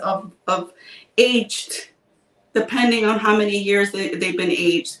kinds of aged, depending on how many years they've been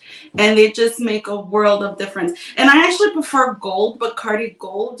aged. And they just make a world of difference. And I actually prefer Bacardi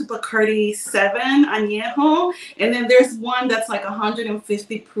Gold, Bacardi 7 Añejo. And then there's one that's like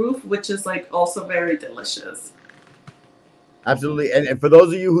 150 proof, which is like also very delicious. Absolutely. And for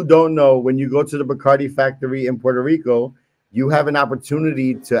those of you who don't know, when you go to the Bacardi factory in Puerto Rico, you have an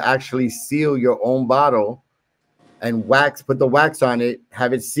opportunity to actually seal your own bottle and put the wax on it,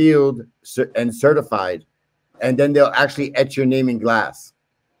 have it sealed and certified. And then they'll actually etch your name in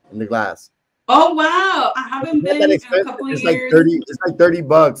the glass. Oh wow! I It's haven't not been that in a expensive. couple of It's like years. 30. It's like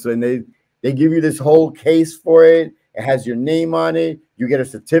 $30, and they give you this whole case for it. It has your name on it. You get a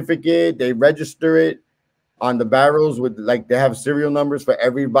certificate. They register it on the barrels with like they have serial numbers for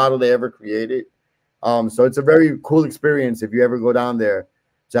every bottle they ever created. So it's a very cool experience if you ever go down there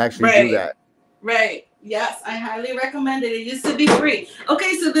to actually do Right. that. Right. Yes, I highly recommend it. It used to be free.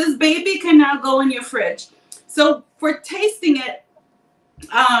 Okay, so this baby can now go in your fridge. So for tasting it,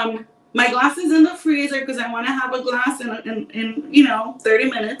 my glass is in the freezer because I want to have a glass in 30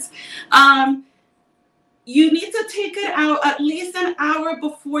 minutes. You need to take it out at least an hour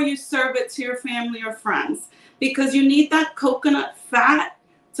before you serve it to your family or friends because you need that coconut fat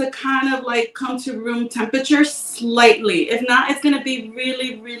to kind of like come to room temperature slightly. If not, it's going to be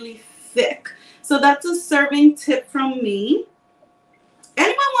really, really thick. So that's a serving tip from me.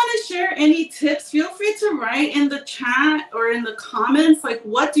 Anyone want to share any tips? Feel free to write in the chat or in the comments, like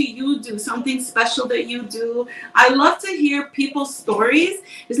what do you do? Something special that you do. I love to hear people's stories.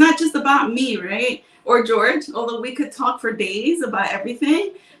 It's not just about me, right? Or George, although we could talk for days about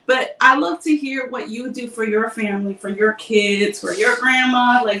everything. But I love to hear what you do for your family, for your kids, for your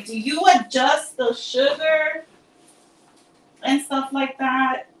grandma. Like, do you adjust the sugar and stuff like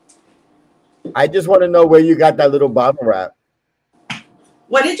that? I just want to know where you got that little bottle wrap.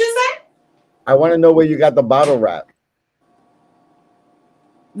 What did you say? I want to know where you got the bottle wrap.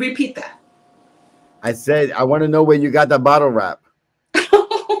 Repeat that. I said I want to know where you got the bottle wrap. I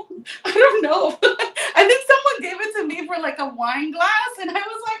don't know. I think someone gave it to me for like a wine glass, and I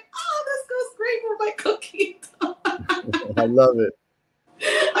was like, "Oh, this goes great for my coquito." I love it.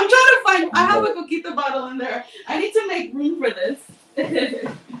 I'm trying to find. I have a coquito bottle in there. I need to make room for this.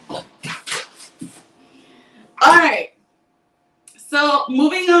 All right. So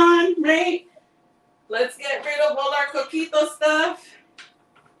moving on, right? Let's get rid of all our coquito stuff.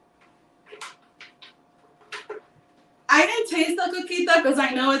 I didn't taste the coquito because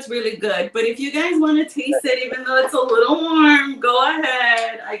I know it's really good. But if you guys want to taste it, even though it's a little warm, go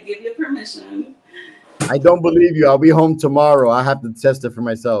ahead. I give you permission. I don't believe you. I'll be home tomorrow. I have to test it for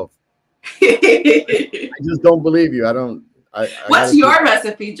myself. I just don't believe you. I don't. What's your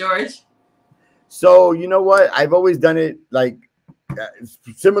recipe, George? So you know what? I've always done it like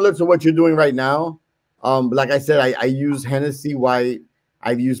similar to what you're doing right now. Like I said, I use Hennessy White.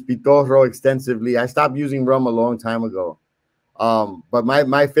 I've used Pitorro extensively. I stopped using rum a long time ago. But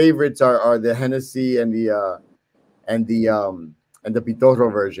my favorites are the Hennessy and the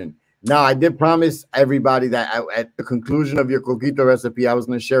Pitorro version. Now, I did promise everybody that at the conclusion of your coquito recipe, I was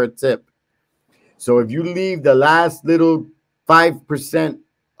going to share a tip. So if you leave the last little 5%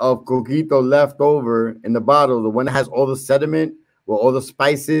 of coquito left over in the bottle, the one that has all the sediment with all the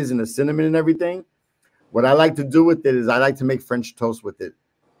spices and the cinnamon and everything, what I like to do with it is I like to make French toast with it.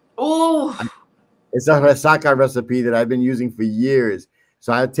 Oh, it's a resaca recipe that I've been using for years.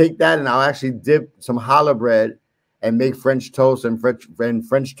 So I'll take that and I'll actually dip some challah bread and make French toast and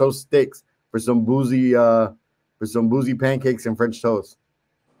French toast sticks for some boozy pancakes and French toast.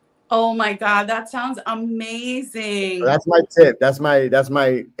 Oh my God, that sounds amazing. So that's my tip. That's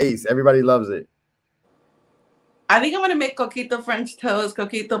my ace. Everybody loves it. I think I'm gonna make coquito French toast,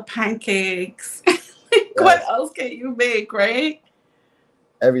 coquito pancakes. What else can you make, right?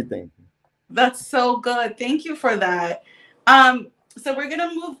 Everything. That's so good. Thank you for that. So we're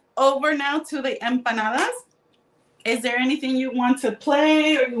gonna move over now to the empanadas. Is there anything you want to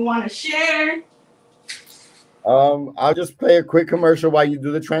play or you want to share? I'll just play a quick commercial while you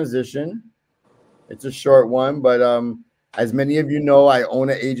do the transition. It's a short one, but as many of you know, I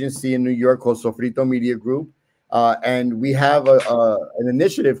own an agency in New York called Sofrito Media Group, and we have an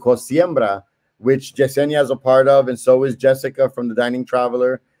initiative called Siembra, which Yexenia is a part of, and so is Jessica from the Dining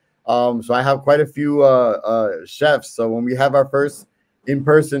Traveler. So I have quite a few chefs. So when we have our first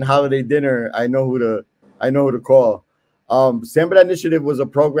in-person holiday dinner, I know who to call. Siembra Initiative was a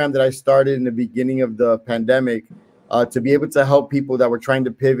program that I started in the beginning of the pandemic to be able to help people that were trying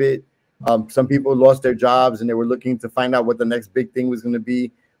to pivot. Some people lost their jobs and they were looking to find out what the next big thing was going to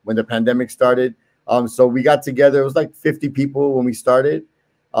be when the pandemic started. So we got together. It was like 50 people when we started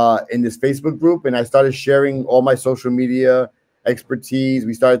in this Facebook group, and I started sharing all my social media expertise.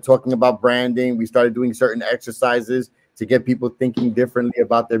 We started talking about branding. We started doing certain exercises to get people thinking differently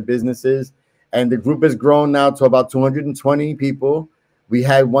about their businesses. And the group has grown now to about 220 people. We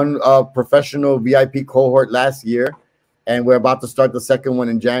had one professional VIP cohort last year, and we're about to start the second one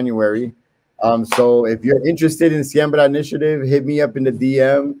in January. So if you're interested in Siembra Initiative, hit me up in the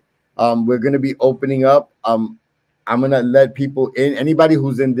DM. We're going to be opening up. I'm going to let people in. Anybody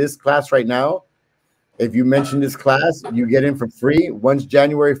who's in this class right now, If you mention this class, you get in for free. Once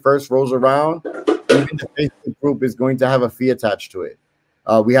January 1st rolls around, even the Facebook group is going to have a fee attached to it.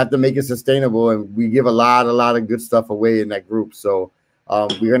 We have to make it sustainable, and we give a lot of good stuff away in that group. So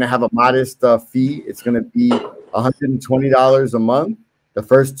we're going to have a modest fee. It's going to be $120 a month. The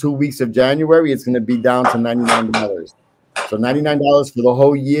first 2 weeks of January, it's going to be down to $99. So $99 for the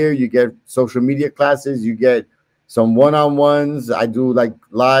whole year. You get social media classes. You get some one-on-ones. I do like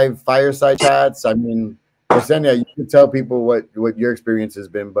live fireside chats. I mean, Yexenia, you can tell people what your experience has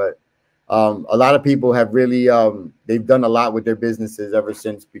been, but a lot of people have really, they've done a lot with their businesses ever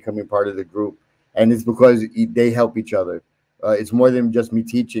since becoming part of the group. And it's because they help each other. It's more than just me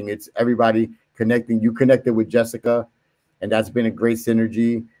teaching. It's everybody connecting. You connected with Jessica, and that's been a great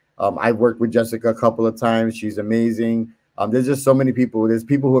synergy. I've worked with Jessica a couple of times. She's amazing. There's just so many people. There's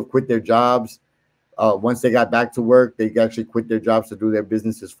people who have quit their jobs. Once they got back to work, they actually quit their jobs to do their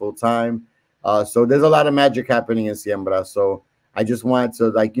businesses full time. So there's a lot of magic happening in Siembra. So I just wanted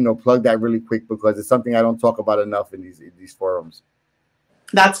to plug that really quick because it's something I don't talk about enough in these forums.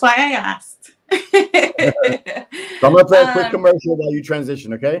 That's why I asked. So I'm gonna play a quick commercial while you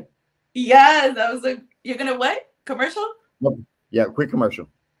transition, okay? Yes, that was you're gonna what? Commercial? Nope. Yeah, quick commercial.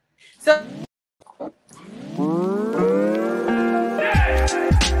 So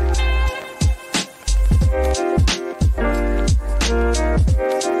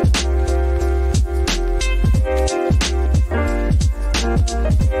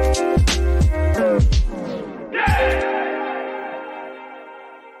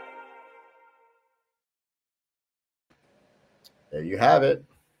there you have it.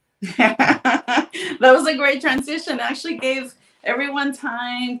 that was a great transition. It actually gave everyone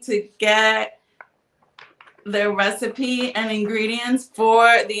time to get their recipe and ingredients for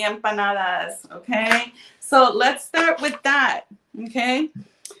the empanadas. Okay, so let's start with that. Okay,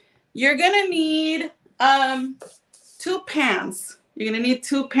 you're gonna need 2 pans. You're gonna need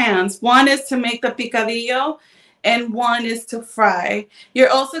 2 pans. One is to make the picadillo and one is to fry. You're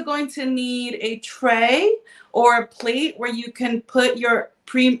also going to need a tray or a plate where you can put your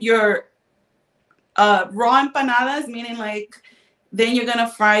raw empanadas, meaning like then you're gonna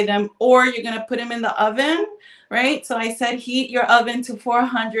fry them, or you're gonna put them in the oven, right? So I said heat your oven to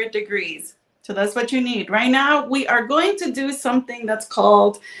 400 degrees. So that's what you need. Right now we are going to do something that's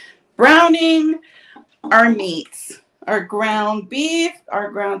called browning our meats, our ground beef,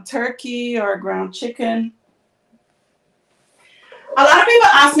 our ground turkey, our ground chicken. A lot of people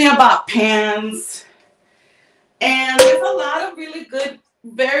ask me about pans, and there's a lot of really good,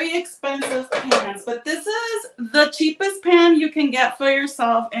 very expensive pans, but this is the cheapest pan you can get for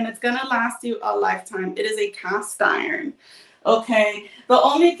yourself, and it's gonna last you a lifetime. It is a cast iron. Okay, the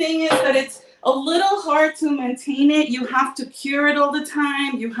only thing is that it's a little hard to maintain it. You have to cure it all the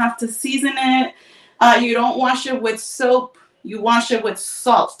time. You have to season it. You don't wash it with soap. You wash it with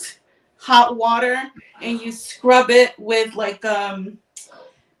salt, hot water, and you scrub it with like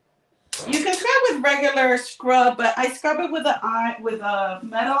you can scrub with regular scrub, but I scrub it with a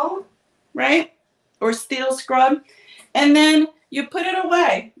metal, right, or steel scrub, and then you put it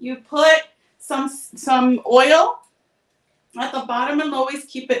away. You put some oil at the bottom and always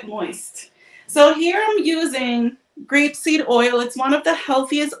keep it moist. So here I'm using grapeseed oil. It's one of the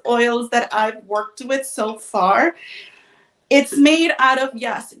healthiest oils that I've worked with so far. It's made out of,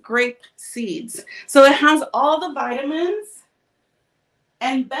 yes, grape seeds. So it has all the vitamins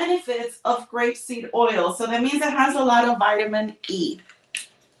and benefits of grapeseed oil. So that means it has a lot of vitamin E.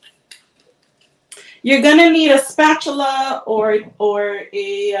 You're gonna need a spatula or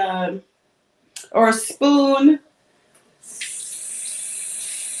a spoon.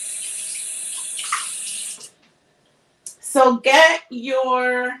 So get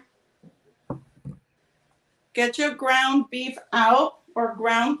your ground beef out, or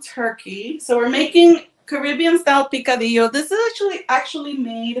ground turkey. So we're making Caribbean style picadillo. This is actually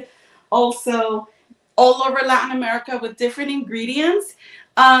made also all over Latin America with different ingredients.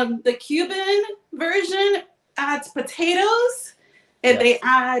 The Cuban version adds potatoes, and they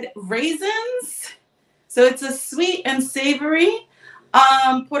add raisins. So it's a sweet and savory.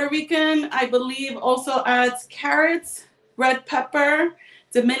 Puerto Rican, I believe, also adds carrots, red pepper.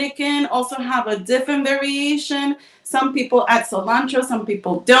 Dominican also have a different variation. Some people add cilantro, some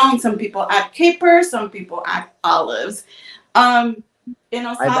people don't. Some people add capers, some people add olives. In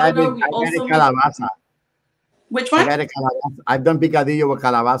El Salvador, we also make calabaza. Which one? I've done picadillo with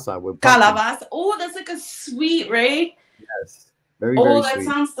calabaza. Calabaza. Oh, that's like a sweet, right? Yes. Very that sweet.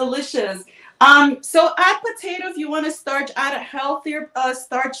 Sounds delicious. So add potato if you want to starch. Add a healthier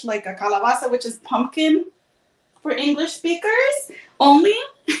starch like a calabaza, which is pumpkin for English speakers only.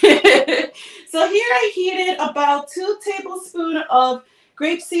 So here I heated about 2 tablespoons of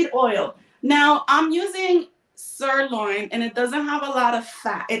grapeseed oil. Now I'm using sirloin and it doesn't have a lot of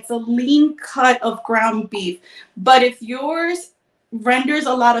fat. It's a lean cut of ground beef. But if yours renders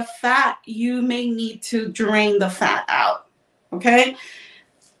a lot of fat, you may need to drain the fat out. Okay?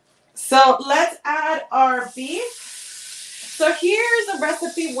 So let's add our beef. So here's a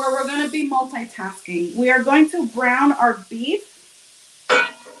recipe where we're going to be multitasking. We are going to brown our beef.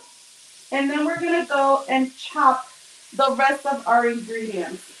 And then we're going to go and chop the rest of our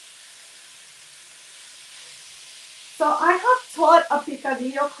ingredients. So I have taught a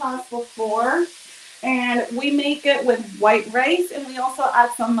picadillo class before, and we make it with white rice, and we also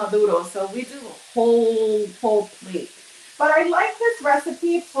add some maduro. So we do a whole plate. But I like this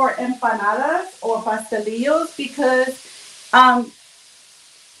recipe for empanadas or pastelillos because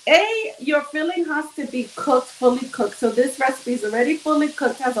your filling has to be cooked, fully cooked. So this recipe is already fully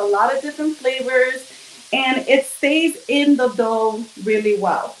cooked, has a lot of different flavors, and it stays in the dough really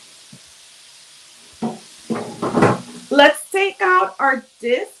well. Let's take out our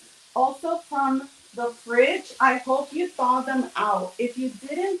discs also from the fridge. I hope you thaw them out. If you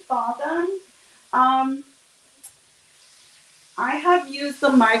didn't thaw them, I have used the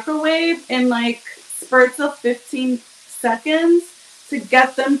microwave in like spurts of 15 seconds to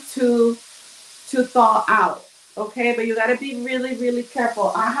get them to thaw out. Okay, but you got to be really, really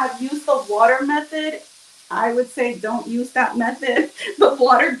careful. I have used the water method. I would say don't use that method. The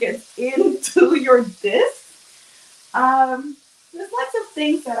water gets into your disc. There's lots of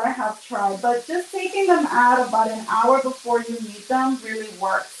things that I have tried, but just taking them out about an hour before you need them really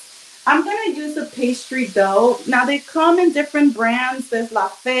works. I'm going to use a pastry dough. Now they come in different brands. There's La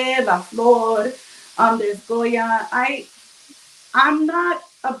Fe, La Flor, there's Goya. I'm not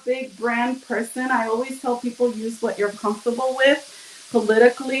a big brand person. I always tell people use what you're comfortable with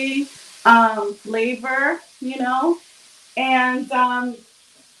politically, flavor, you know, and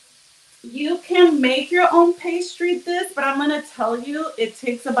you can make your own pastry dish, but I'm going to tell you it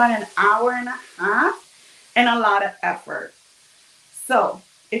takes about an hour and a half and a lot of effort. So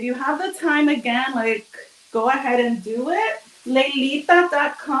if you have the time again, like go ahead and do it.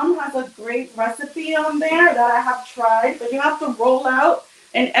 Leilita.com has a great recipe on there that I have tried, but you have to roll out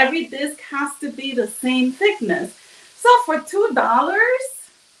and every disc has to be the same thickness. So for $2,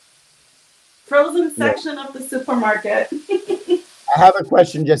 frozen section of the supermarket. I have a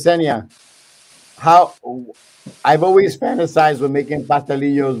question, Yesenia. I've always fantasized with making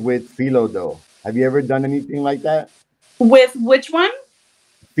pastelillos with phyllo dough. Have you ever done anything like that? With which one?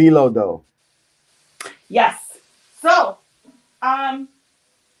 Phyllo dough. Yes. So, I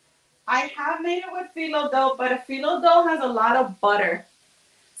have made it with phyllo dough, but a phyllo dough has a lot of butter.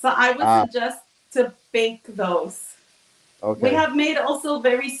 So I would suggest to bake those. Okay. We have made also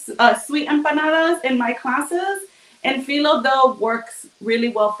very sweet empanadas in my classes, and phyllo dough works really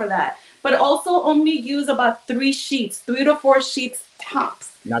well for that. But also only use about 3 to 4 sheets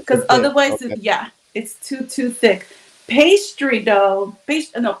tops, because otherwise, it's too thick. Pastry dough,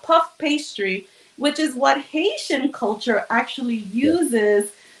 puff pastry, which is what Haitian culture actually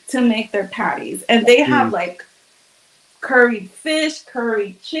uses to make their patties, and they have like curried fish,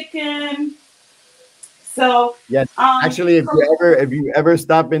 curried chicken. So yes, actually, if you ever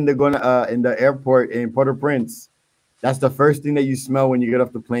stop in the airport in Port-au-Prince, that's the first thing that you smell when you get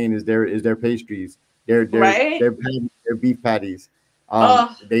off the plane is their pastries, their beef patties.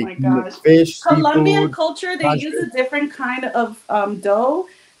 Oh my gosh! Fish, Colombian seafood, culture, they use a different kind of dough.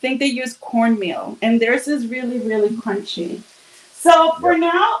 I think they use cornmeal, and theirs is really, really crunchy. So for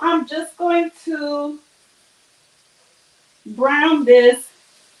now, I'm just going to brown this,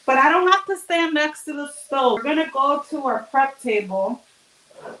 but I don't have to stand next to the stove. We're gonna go to our prep table.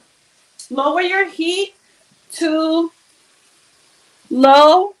 Lower your heat to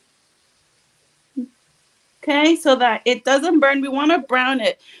low. Okay, so that it doesn't burn. We want to brown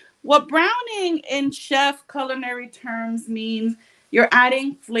it. What browning in chef culinary terms means you're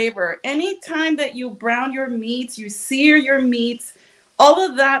adding flavor. Anytime that you brown your meats, you sear your meats, all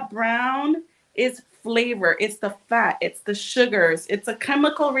of that brown is flavor. It's the fat, it's the sugars, it's a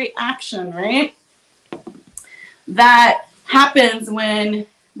chemical reaction, right? That happens when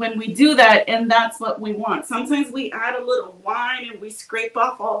we do that, and that's what we want. Sometimes we add a little wine and we scrape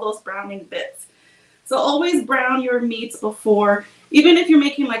off all those browning bits. So always brown your meats before, even if you're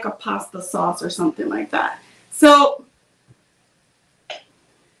making like a pasta sauce or something like that. So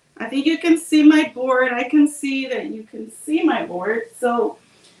I think you can see my board. I can see that you can see my board. So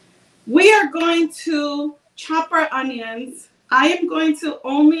we are going to chop our onions. I am going to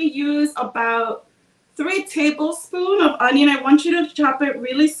only use about 3 tablespoons of onion. I want you to chop it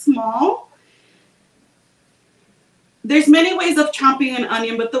really small. there's many ways of chopping an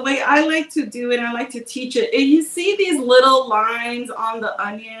onion, but the way I like to do it, I like to teach it, and you see these little lines on the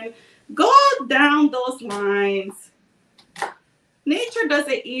onion, go down those lines. Nature does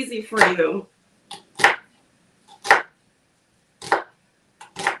it easy for you.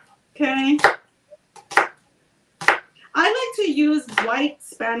 Okay. I like to use white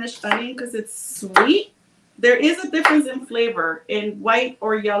Spanish onion because it's sweet. There is a difference in flavor in white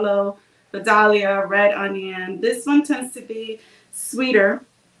or yellow, Vidalia, red onion. This one tends to be sweeter.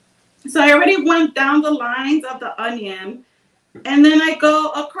 So I already went down the lines of the onion, and then I go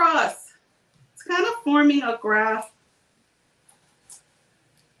across. It's kind of forming a graph.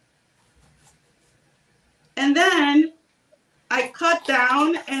 And then I cut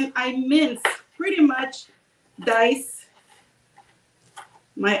down and I mince, pretty much dice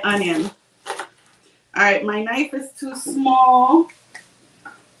my onion. All right, my knife is too small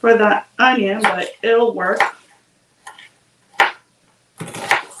for the onion, but it'll work.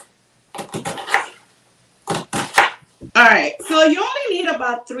 All right, so you only need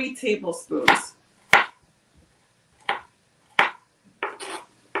about 3 tablespoons.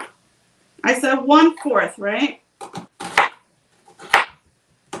 I said 1/4, right?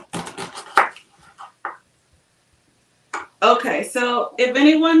 Okay, so if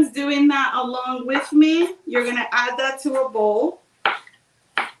anyone's doing that along with me, you're gonna add that to a bowl.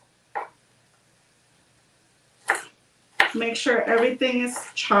 Make sure everything is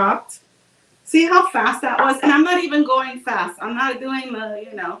chopped. See how fast that was? And I'm not even going fast. I'm not doing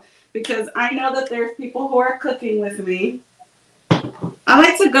the, because I know that there's people who are cooking with me. I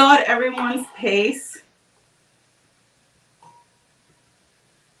like to go at everyone's pace.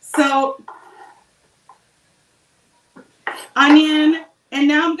 So, onion, and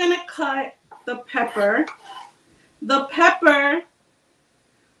now I'm gonna cut the pepper. The pepper,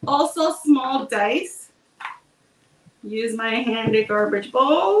 also small dice. Use my handy garbage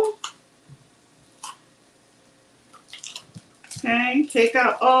bowl. Okay, take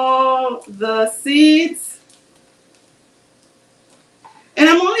out all the seeds. And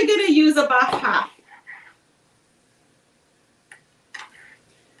I'm only going to use about half.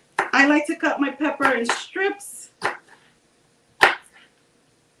 I like to cut my pepper in strips.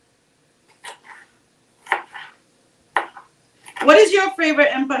 What is your favorite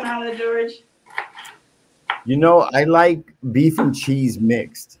empanada, George? I like beef and cheese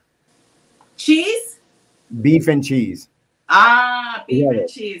mixed. Cheese? Beef and cheese. Ah, beef and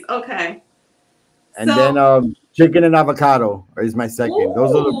cheese. Okay. And then chicken and avocado is my second.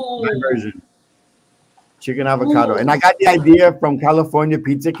 Those are my version. Chicken avocado. And I got the idea from California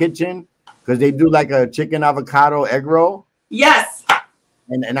Pizza Kitchen because they do like a chicken avocado egg roll. Yes.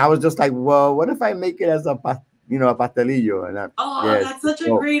 And I was just like, well, what if I make it as a pastelillo? And that's such a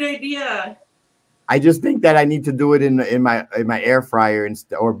great idea. I just think that I need to do it in my air fryer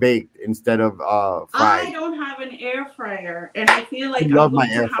or baked instead of fried. I don't have an air fryer, and I feel like I love my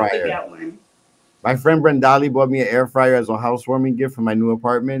air fryer. To get one. My friend Brendali bought me an air fryer as a housewarming gift for my new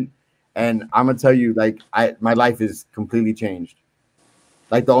apartment, and I'm gonna tell you, like, my life is completely changed.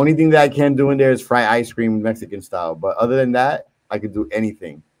 Like the only thing that I can't do in there is fry ice cream Mexican style, but other than that, I could do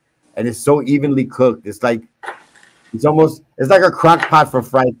anything, and it's so evenly cooked. It's like it's like a crock pot for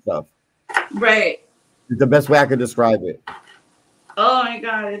fried stuff. Right. It's the best way I could describe it. Oh my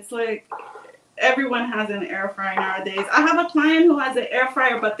God, it's like everyone has an air fryer nowadays. I have a client who has an air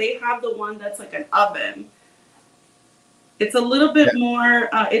fryer, but they have the one that's like an oven. It's a little bit more,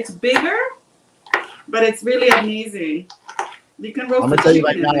 it's bigger, but it's really amazing. You can roast I'm gonna tell you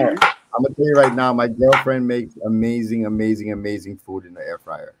right now, my girlfriend makes amazing, amazing, amazing food in the air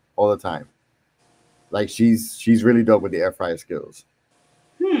fryer all the time. Like she's really dope with the air fryer skills.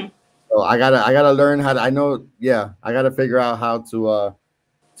 So I gotta learn how to. I gotta figure out how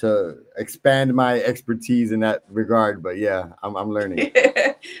to expand my expertise in that regard. But yeah, I'm learning.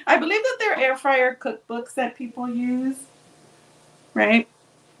 I believe that there are air fryer cookbooks that people use, right?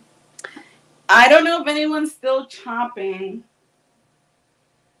 I don't know if anyone's still chopping,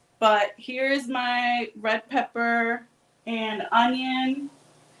 but here's my red pepper and onion,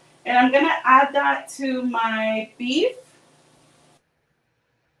 and I'm gonna add that to my beef.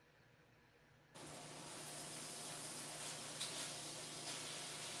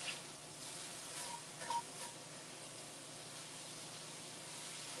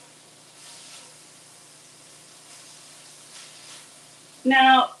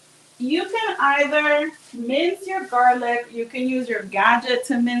 Now, you can either mince your garlic, you can use your gadget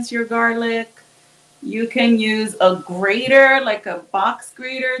to mince your garlic, you can use a grater, like a box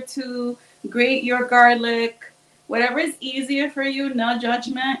grater to grate your garlic, whatever is easier for you, no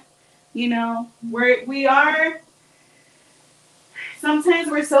judgment. We are Sometimes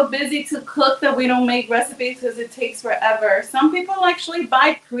we're so busy to cook that we don't make recipes because it takes forever. Some people actually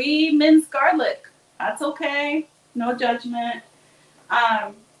buy pre-minced garlic. That's okay. No judgment.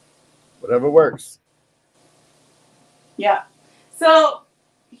 Whatever works. Yeah. So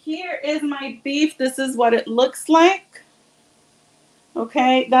here is my beef. This is what it looks like.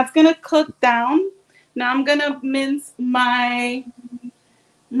 Okay, that's gonna cook down. Now I'm gonna mince my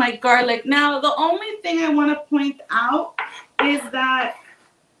garlic. Now the only thing I want to point out is that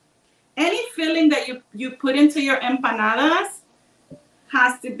any filling that you put into your empanadas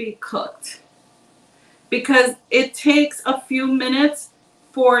has to be cooked, because it takes a few minutes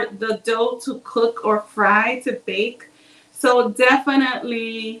for the dough to cook or fry to bake. So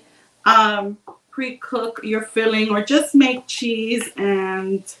definitely pre-cook your filling, or just make cheese.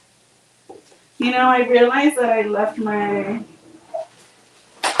 And I realized that I left my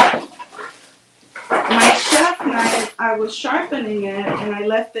chef knife. I was sharpening it and I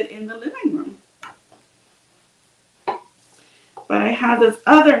left it in the living room. But I have this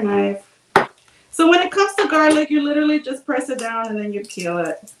other knife. So when it comes to garlic, you literally just press it down and then you peel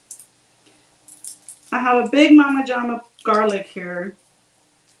it. I have a big Mama Jama garlic here.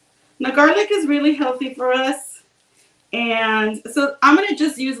 Now garlic is really healthy for us. And so I'm going to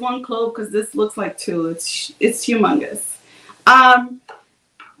just use one clove because this looks like two. It's humongous.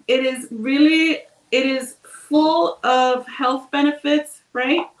 It is full of health benefits,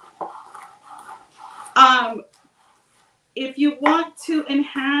 right? If you want to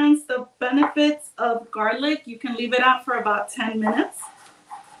enhance the benefits of garlic, you can leave it out for about 10 minutes.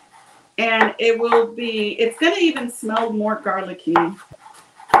 And it's going to even smell more garlicky.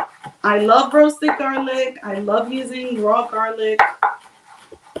 I love roasted garlic. I love using raw garlic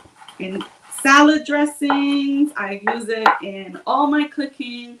in salad dressings. I use it in all my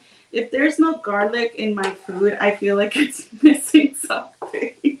cooking. If there's no garlic in my food, I feel like it's missing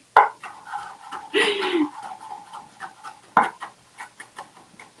something.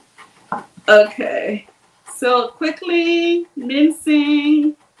 Okay, so quickly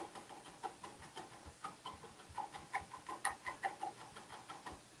mincing.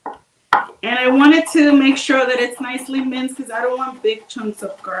 And I wanted to make sure that it's nicely minced because I don't want big chunks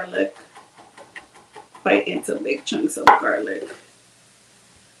of garlic. Bite into big chunks of garlic.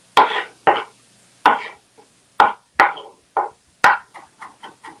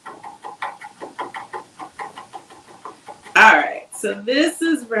 All right, so this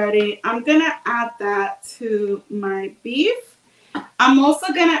is ready. I'm gonna add that to my beef. I'm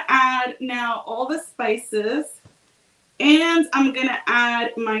also gonna add now all the spices, and I'm gonna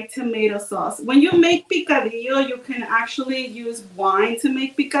add my tomato sauce. When you make picadillo, you can actually use wine to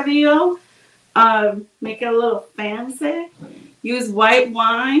make picadillo. Make it a little fancy. Use white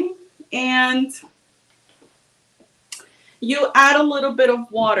wine, and you add a little bit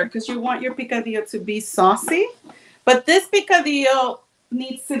of water because you want your picadillo to be saucy. But this picadillo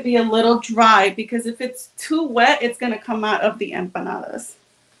needs to be a little dry because if it's too wet, it's going to come out of the empanadas.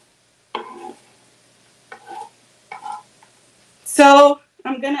 So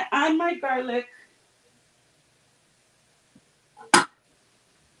I'm going to add my garlic.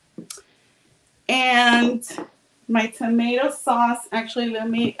 And my tomato sauce. Actually,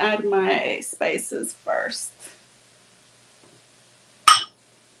 let me add my spices first.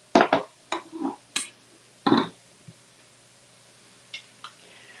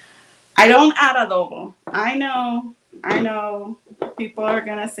 I don't add adobo. I know people are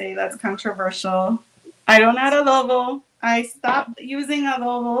going to say that's controversial. I don't add adobo. I stopped using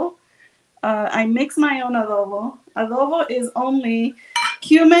adobo. I mix my own adobo. Adobo is only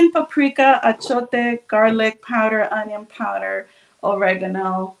cumin, paprika, achiote, garlic powder, onion powder,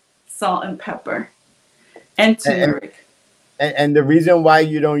 oregano, salt, and pepper, and turmeric. And the reason why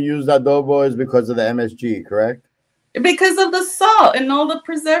you don't use adobo is because of the MSG, correct? Because of the salt and all the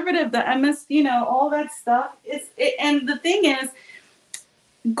preservative, the MS, all that stuff. And the thing is,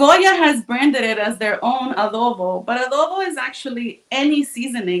 Goya has branded it as their own adobo, but adobo is actually any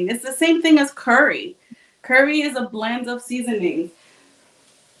seasoning. It's the same thing as curry. Curry is a blend of seasonings.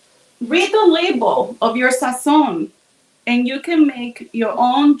 Read the label of your sazon, and you can make your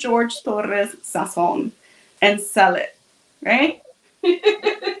own George Torres sazon and sell it, right?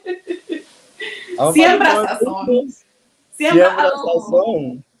 Siembra sazon. Siembra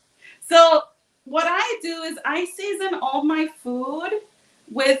sazon. So what I do is I season all my food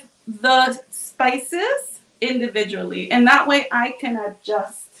with the spices individually, and that way I can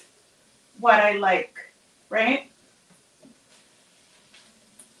adjust what I like, right?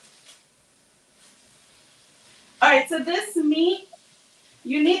 All right, so this meat,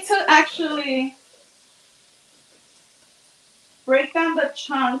 you need to actually break down the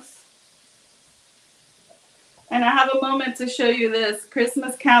chunks. And I have a moment to show you this.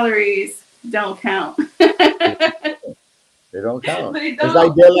 Christmas calories don't count. They don't count. They It's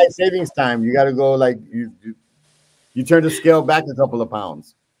like daylight savings time. You got to go like you turn the scale back a couple of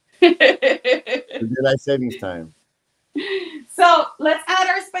pounds. Daylight savings time. So let's add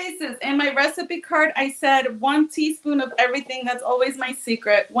our spices. In my recipe card, I said 1 teaspoon of everything. That's always my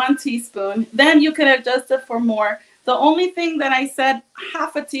secret. 1 teaspoon. Then you can adjust it for more. The only thing that I said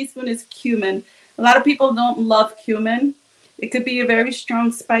half a teaspoon is cumin. A lot of people don't love cumin. It could be a very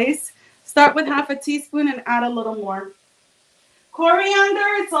strong spice. Start with half a teaspoon and add a little more. Coriander,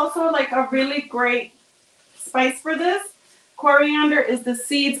 it's also like a really great spice for this. Coriander is the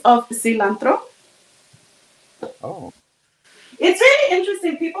seeds of cilantro. Oh. It's really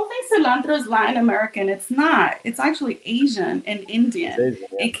interesting. People think cilantro is Latin American. It's not. It's actually Asian and Indian. Asian,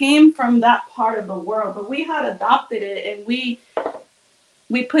 yeah. It came from that part of the world, but we had adopted it and we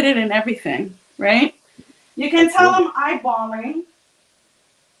put it in everything, right? You can tell I'm eyeballing.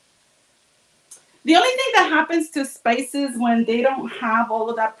 The only thing that happens to spices when they don't have all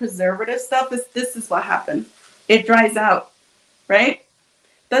of that preservative stuff is this is what happens. It dries out, right?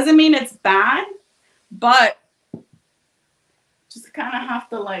 Doesn't mean it's bad, but just kind of have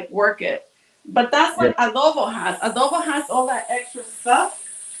to like work it. But that's what adobo has. Adobo has all that extra stuff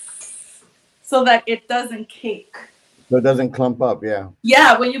so that it doesn't cake. So it doesn't clump up, yeah.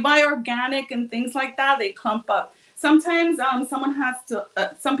 Yeah, when you buy organic and things like that, they clump up. Sometimes someone has to,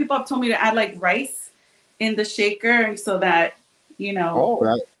 some people have told me to add like rice in the shaker so that, you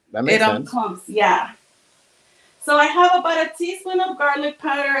know, that makes sense. Clumps. Yeah. So I have about a teaspoon of garlic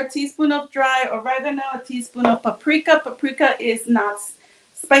powder, a teaspoon of dry oregano, a teaspoon of paprika. Paprika is not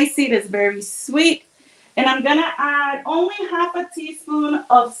spicy, it is very sweet. And I'm gonna add only half a teaspoon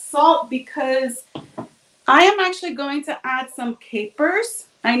of salt because I am actually going to add some capers.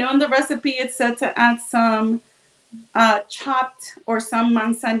 I know in the recipe it said to add some chopped or some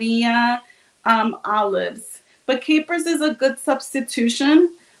manzanilla olives. But capers is a good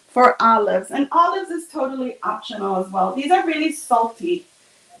substitution for olives. And olives is totally optional as well. These are really salty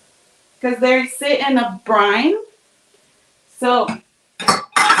because they sit in a brine. So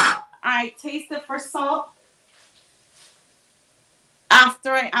I taste it for salt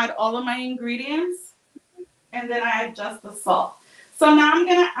after I add all of my ingredients. And then I adjust the salt. So now I'm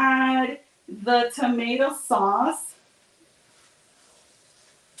going to add the tomato sauce.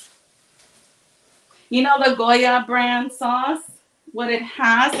 You know the Goya brand sauce? What it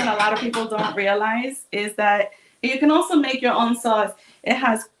has, and a lot of people don't realize, is that you can also make your own sauce. It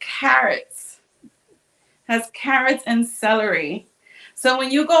has carrots. And celery. So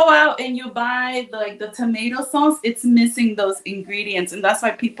when you go out and you buy the tomato sauce, it's missing those ingredients. And that's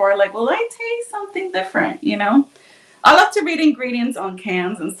why people are like, well, I taste something different, you know? I love to read ingredients on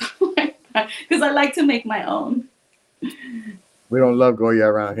cans and stuff like that because I like to make my own. We don't love Goya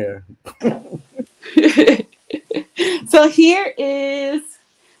around here. So here is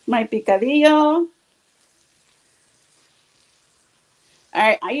my picadillo. All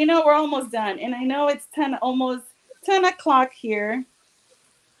right, you know, we're almost done. And I know it's almost 10 o'clock here.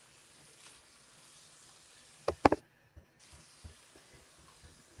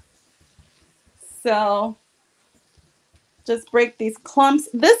 So just break these clumps.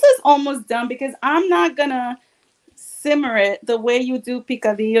 This is almost done because I'm not going to simmer it the way you do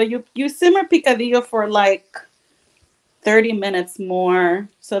picadillo. You simmer picadillo for like 30 minutes more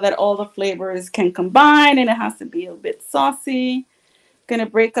so that all the flavors can combine and it has to be a bit saucy. Gonna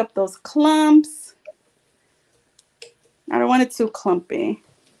break up those clumps. I don't want it too clumpy.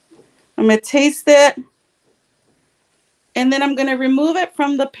 I'm gonna taste it. And then I'm gonna remove it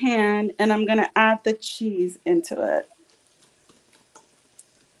from the pan and I'm gonna add the cheese into it.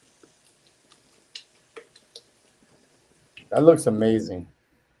 That looks amazing.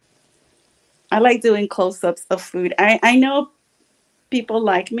 I like doing close-ups of food. I know people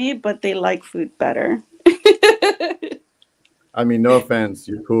like me, but they like food better. I mean, no offense,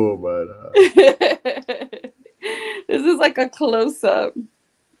 you're cool, but this is like a close-up.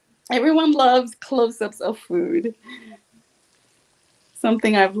 Everyone loves close-ups of food.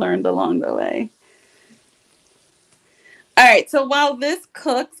 Something I've learned along the way. All right, so while this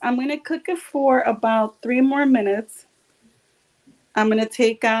cooks, I'm going to cook it for about 3 more minutes. I'm going to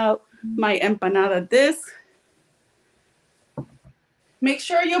take out my empanada disc. Make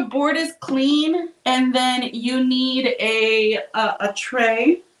sure your board is clean, and then you need a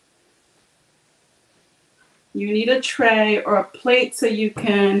tray. You need a tray or a plate so you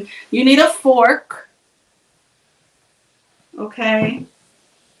need a fork. Okay.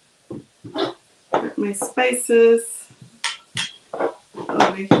 Put my spices.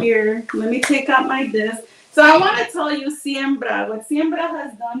 right here. Let me take out my disc. So I want to tell you Siembra, what Siembra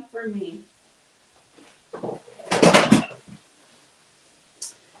has done for me.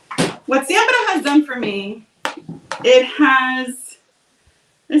 What Siembra has done for me, it's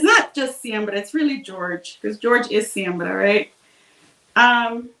not just Siembra, it's really George, because George is Siembra, right?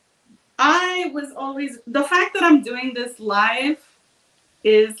 I was always, the fact that I'm doing this live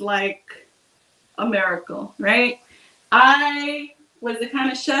is like a miracle, right? I was the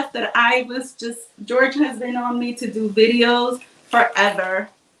kind of chef that George has been on me to do videos forever,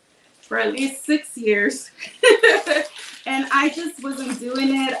 for at least 6 years. And I just wasn't doing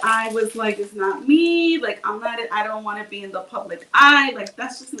it. I was like, it's not me. Like, I don't want to be in the public eye. Like,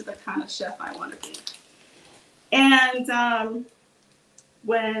 that's just not the kind of chef I want to be. And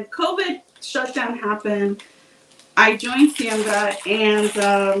when COVID shutdown happened, I joined Siembra,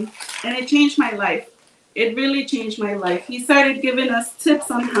 and it changed my life. It really changed my life. He started giving us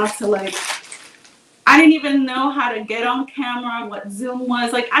tips on how to, like, I didn't even know how to get on camera, what Zoom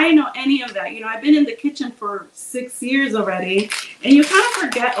was. Like, I didn't know any of that. You know, I've been in the kitchen for 6 years already, and you kind of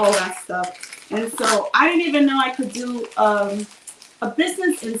forget all that stuff. And so I didn't even know I could do a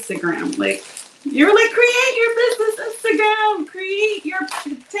business Instagram. Like, you're like, create your business Instagram,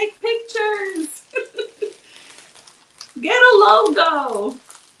 take pictures, get a logo,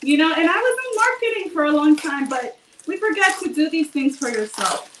 you know. And I was in marketing for a long time, but we forget to do these things for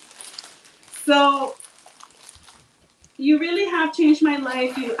yourself. So you really have changed my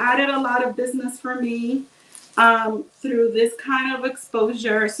life. You added a lot of business for me through this kind of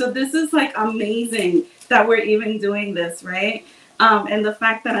exposure. So this is like amazing that we're even doing this, right? And the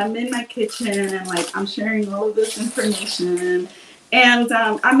fact that I'm in my kitchen and like I'm sharing all of this information. And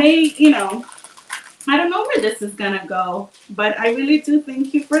I may, you know, I don't know where this is gonna go, but I really do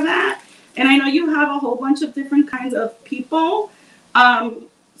thank you for that. And I know you have a whole bunch of different kinds of people.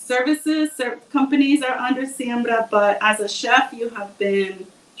 Companies are under Siembra, but as a chef, you have been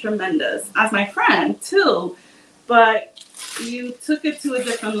tremendous. As my friend, too. But you took it to a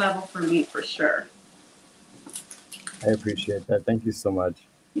different level for me, for sure. I appreciate that. Thank you so much.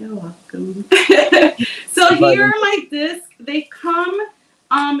 You're welcome. So here are my discs. They come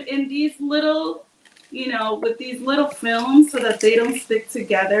in these little, you know, with these little films so that they don't stick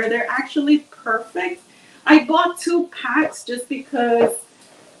together. They're actually perfect. I bought 2 packs just because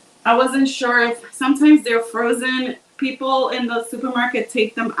I wasn't sure if sometimes they're frozen. People in the supermarket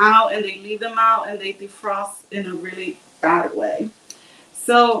take them out and they leave them out and they defrost in a really bad way.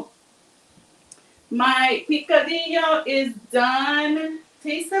 So my picadillo is done.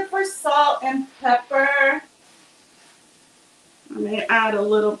 Taste it for salt and pepper. I may add a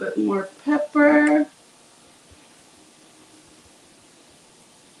little bit more pepper.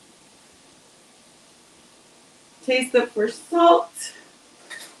 Taste it for salt.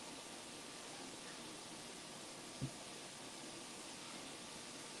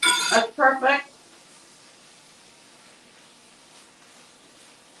 That's perfect.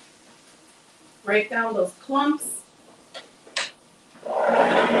 Break down those clumps.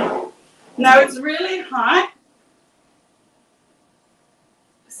 Now it's really hot.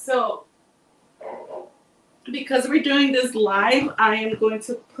 So because we're doing this live, I am going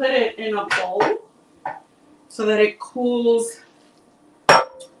to put it in a bowl so that it cools.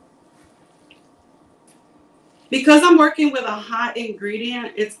 Because I'm working with a hot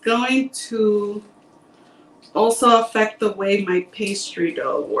ingredient, it's going to also affect the way my pastry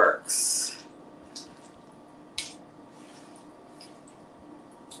dough works.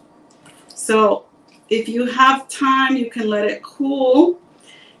 So if you have time, you can let it cool.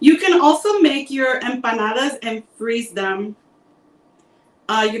 You can also make your empanadas and freeze them.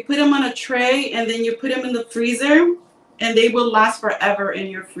 You put them on a tray and then you put them in the freezer and they will last forever in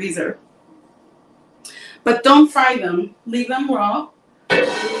your freezer. But don't fry them. Leave them raw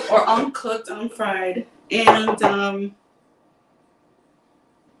or uncooked, unfried. And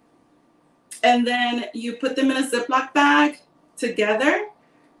then you put them in a Ziploc bag together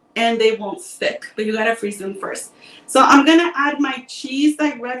and they won't stick, but you gotta freeze them first. So I'm gonna add my cheese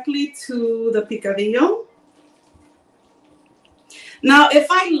directly to the picadillo. Now, if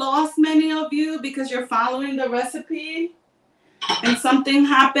I lost many of you because you're following the recipe and something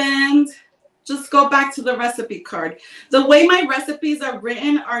happened, just go back to the recipe card. The way my recipes are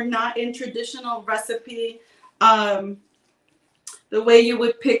written are not in traditional recipe, the way you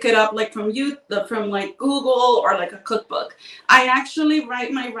would pick it up like from like Google or like a cookbook. I actually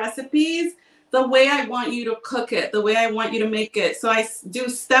write my recipes the way I want you to cook it, the way I want you to make it. So I do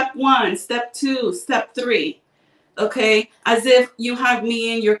step 1, step 2, step 3, okay? As if you have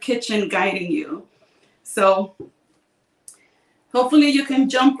me in your kitchen guiding you. So Hopefully you can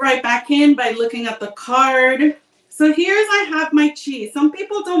jump right back in by looking at the card. So here's, I have my cheese. Some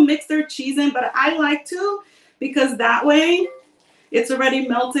people don't mix their cheese in, but I like to, because that way it's already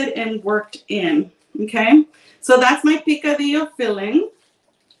melted and worked in. Okay, so that's my picadillo filling.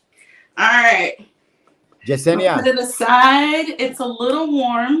 All right. Yesenia. Put it aside. It's a little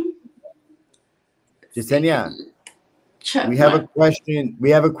warm. Yesenia, we have a question. We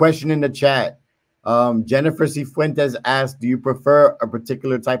have a question in the chat. Jennifer Cifuentes asked, do you prefer a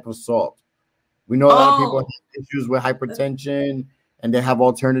particular type of salt? We know a lot of people have issues with hypertension and they have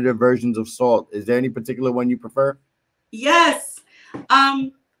alternative versions of salt. Is there any particular one you prefer? Yes.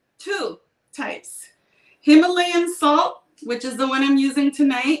 Two types. Himalayan salt, which is the one I'm using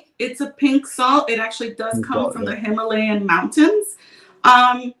tonight. It's a pink salt. It actually does come from the Himalayan mountains.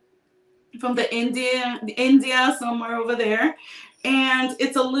 From the India, somewhere over there. And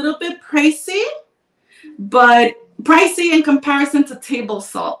it's a little bit pricey, but pricey in comparison to table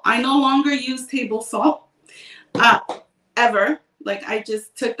salt. I no longer use table salt ever. Like, I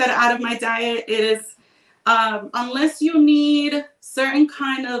just took that out of my diet. It is, unless you need certain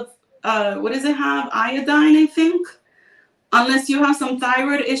kind of, what does it have? Iodine, I think. Unless you have some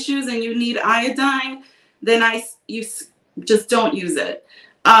thyroid issues and you need iodine, then you just don't use it.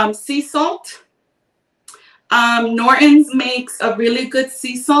 Sea salt. Norton's makes a really good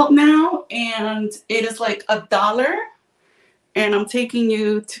sea salt now, and it is like $1. And I'm taking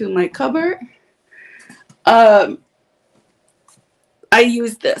you to my cupboard. I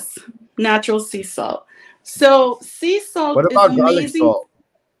use this natural sea salt. So sea salt what about is garlic amazing. Salt?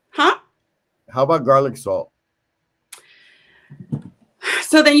 Huh? How about garlic salt?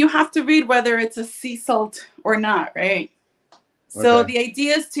 So then you have to read whether it's a sea salt or not, right? So the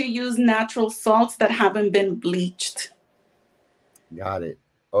idea is to use natural salts that haven't been bleached. Got it.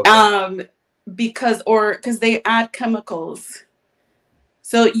 Okay. Because they add chemicals.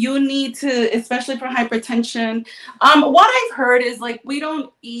 So you need to, especially for hypertension. What I've heard is, like, we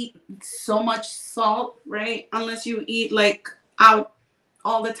don't eat so much salt, right? Unless you eat like out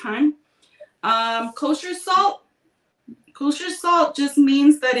all the time. Kosher salt. Kosher salt just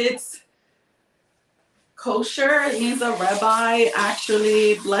means that it's kosher. It means a rabbi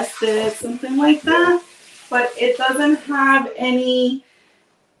actually blessed it, something like that. But it doesn't have any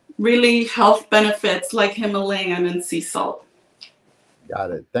really health benefits like Himalayan and sea salt.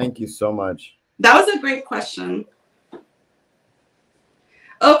 Got it. Thank you so much. That was a great question.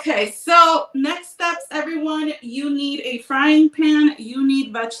 Okay, so next steps, everyone. You need a frying pan. You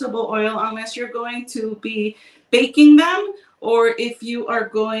need vegetable oil, unless you're going to be baking them, or if you are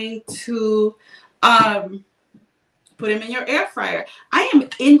going to put them in your air fryer. I am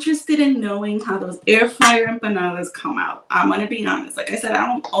interested in knowing how those air fryer empanadas come out. I'm going to be honest. Like I said, I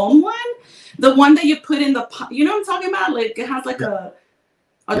don't own one. The one that you put in the pot, you know what I'm talking about? Like, it has like a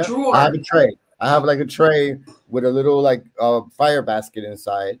drawer. I have a tray. I have like a tray with a little like fire basket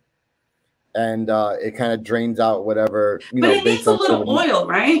inside. And it kind of drains out whatever, but it needs a little oil,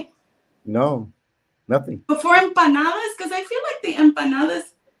 right? No, nothing. Before empanadas? Because I feel like the empanadas.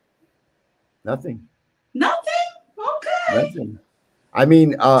 Nothing. Nothing? Okay. Nothing. I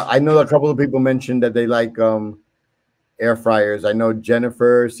mean, I know a couple of people mentioned that they like air fryers. I know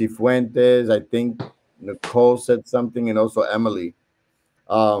Jennifer Cifuentes. I think Nicole said something, and also Emily.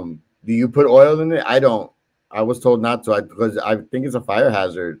 Do you put oil in it? I don't. I was told not to, because I think it's a fire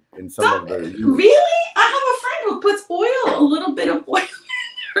hazard in some of the. Really? I have a friend who puts oil, a little bit of oil.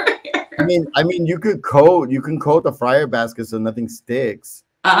 I mean, you can coat the fryer basket so nothing sticks.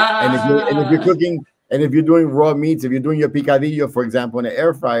 And if you're cooking, and if you're doing raw meats, if you're doing your picadillo, for example, in an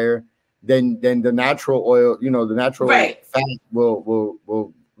air fryer, then the natural oil, the natural fat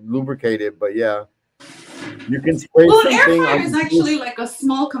will lubricate it. But yeah. You can spray something. An air fryer is actually like a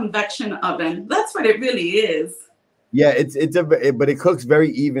small convection oven. That's what it really is. Yeah, but it cooks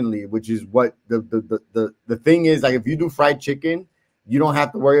very evenly, which is what the thing is. Like, if you do fried chicken, you don't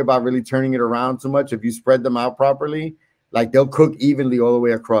have to worry about really turning it around too much. If you spread them out properly, like, they'll cook evenly all the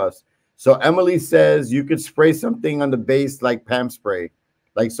way across. So Emily says you could spray something on the base like Pam spray.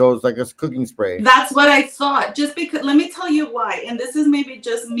 Like, so it's like a cooking spray. That's what I thought. Just because, let me tell you why. And this is maybe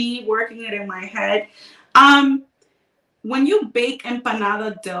just me working it in my head. When you bake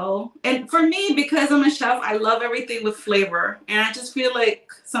empanada dough, and for me, because I'm a chef, I love everything with flavor. And I just feel like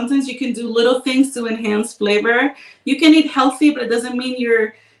sometimes you can do little things to enhance flavor. You can eat healthy, but it doesn't mean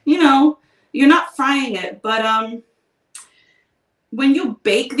you're not frying it. But when you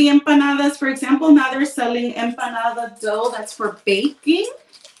bake the empanadas, for example, now they're selling empanada dough that's for baking.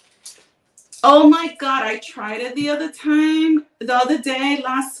 Oh my God, I tried it the other day,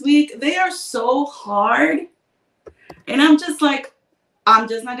 last week. They are so hard. And I'm just like, I'm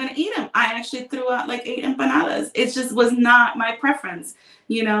just not gonna eat them. I actually threw out like 8 empanadas. It just was not my preference,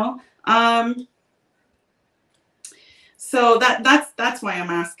 you know. So that's why I'm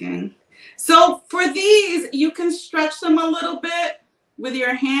asking. So for these, you can stretch them a little bit with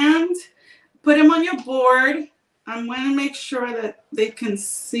your hand. Put them on your board. I'm going to make sure that they can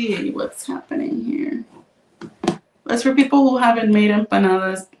see what's happening here. That's for people who haven't made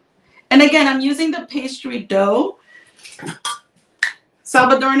empanadas. And again, I'm using the pastry dough.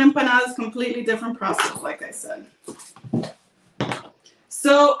 Salvadoran empanadas, completely different process, like I said.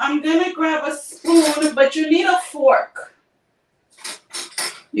 So I'm going to grab a spoon, but you need a fork.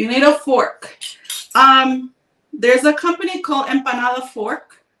 You need a fork. There's a company called Empanada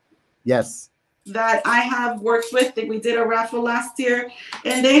Fork. Yes. That I have worked with. We did a raffle last year,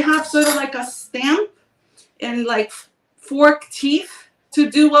 and they have sort of like a stamp and like fork teeth to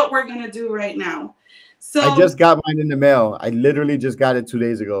do what we're gonna do right now. So I just got mine in the mail. I literally just got it 2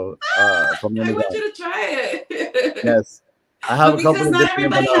 days ago. From I want you to try it. Yes, I have a couple. Because not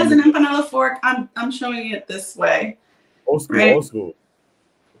everybody has an empanada fork. I'm showing it this way. Old school, right? Old school.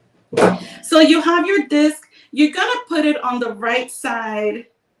 So you have your disc. You're gonna put it on the right side.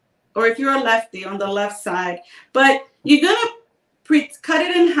 Or if you're a lefty, on the left side. But you're going to cut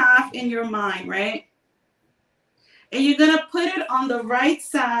it in half in your mind, right? And you're going to put it on the right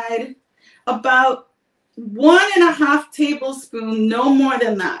side, about 1.5 tablespoons, no more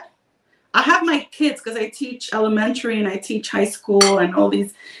than that. I have my kids, because I teach elementary and I teach high school, and all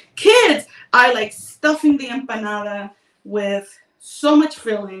these kids are like stuffing the empanada with so much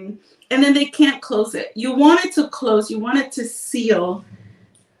filling, and then they can't close it. You want it to close. You want it to seal.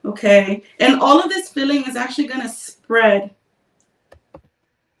 Okay, and all of this filling is actually going to spread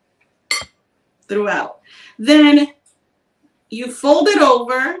throughout. Then you fold it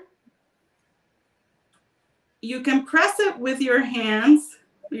over. You can press it with your hands,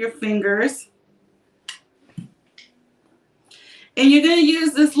 your fingers. And you're going to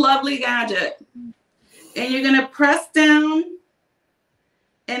use this lovely gadget. And you're going to press down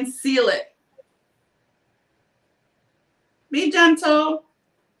and seal it. Be gentle.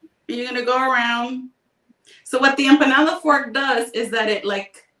 You're going to go around. So what the empanada fork does is that it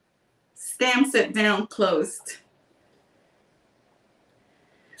like stamps it down closed.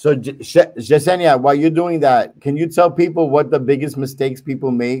 So Yexenia, while you're doing that, can you tell people what the biggest mistakes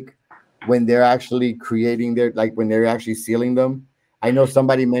people make when they're actually creating their, like when they're actually sealing them? I know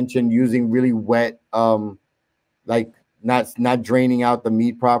somebody mentioned using really wet, like not draining out the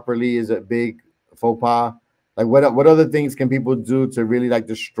meat properly is a big faux pas. Like what other things can people do to really like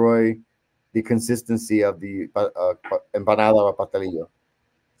destroy the consistency of the empanada or pastelillo?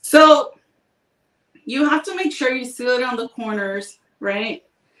 So you have to make sure you seal it on the corners, right?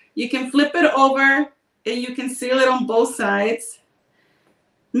 You can flip it over and you can seal it on both sides.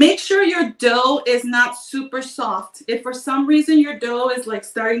 Make sure your dough is not super soft. If for some reason your dough is like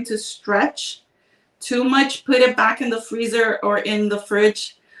starting to stretch too much, put it back in the freezer or in the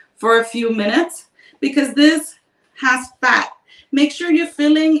fridge for a few minutes, because this has fat. Make sure your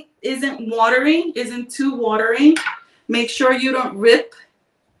filling isn't too watering. Make sure you don't rip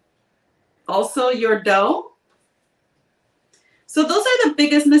also your dough. So those are the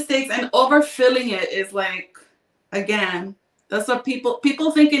biggest mistakes, and overfilling it is like, again, that's what people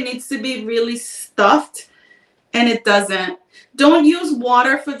think it needs to be really stuffed, and it doesn't. Don't use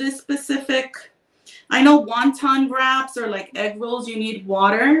water for this specific. I know wonton wraps or like egg rolls, you need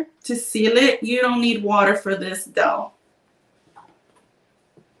water to seal it. You don't need water for this dough.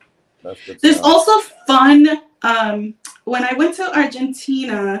 There's also fun. When I went to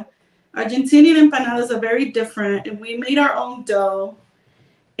Argentina, Argentinian empanadas are very different, and we made our own dough.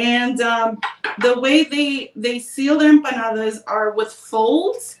 And the way they seal their empanadas are with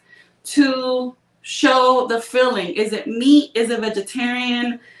folds to show the filling. Is it meat? Is it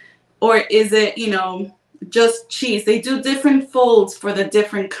vegetarian? Or is it, you know, just cheese? They do different folds for the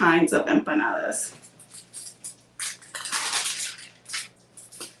different kinds of empanadas.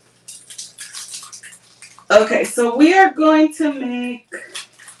 Okay, so we are going to make,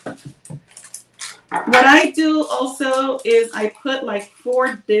 what I do also is I put like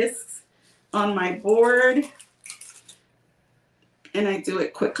 4 discs on my board, and I do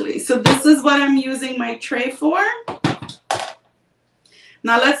it quickly. So this is what I'm using my tray for.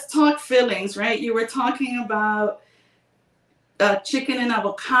 Now let's talk fillings, right? You were talking about chicken and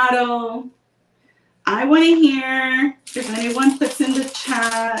avocado. I want to hear if anyone puts in the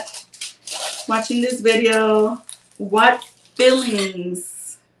chat watching this video, what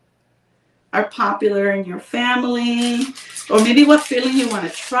fillings are popular in your family, or maybe what filling you want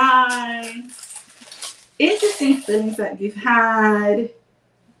to try. interesting things that you've had?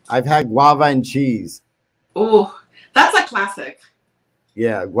 I've had guava and cheese. Oh, that's a classic.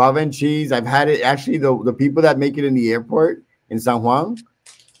 Yeah, guava and cheese. I've had it actually. The people that make it in the airport in San Juan.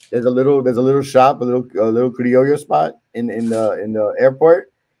 There's a little shop, a little criollo spot in the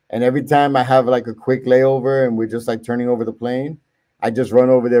airport, and every time I have like a quick layover and we're just like turning over the plane, I just run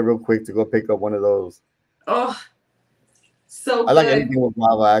over there real quick to go pick up one of those. Oh, so I like good. anything with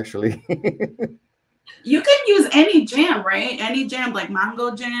guava actually. You can use any jam, right? Any jam, like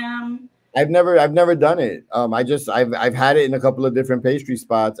mango jam. I've never done it. I've had it in a couple of different pastry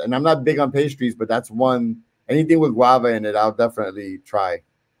spots, and I'm not big on pastries, but that's one. Anything with guava in it, I'll definitely try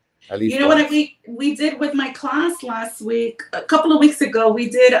at You least know once. what we did with my class last week, a couple of weeks ago, we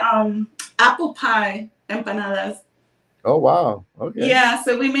did apple pie empanadas. Oh wow, okay. Yeah,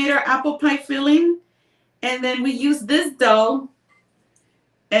 so we made our apple pie filling, and then we used this dough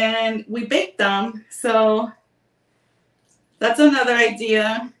and we baked them. So that's another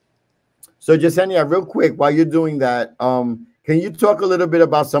idea. So Yesenia, real quick, while you're doing that, can you talk a little bit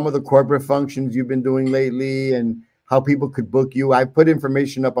about some of the corporate functions you've been doing lately and how people could book you? I put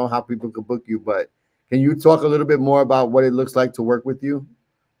information up on how people could book you, but can you talk a little bit more about what it looks like to work with you?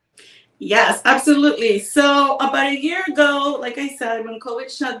 Yes, absolutely. So about a year ago, like I said, when COVID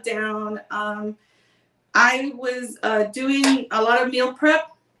shut down, I was doing a lot of meal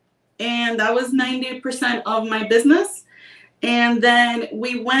prep, and that was 90% of my business. And then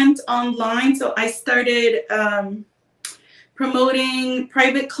we went online. So I started promoting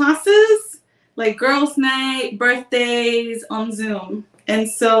private classes like girls' night, birthdays on Zoom. And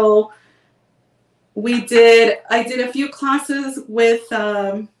so I did a few classes with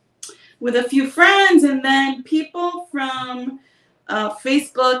a few friends, and then people from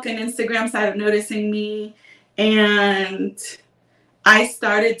Facebook and Instagram started noticing me, and I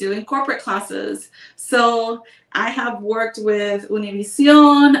started doing corporate classes. So I have worked with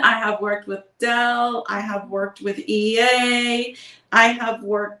Univision, I have worked with Dell, I have worked with EA, I have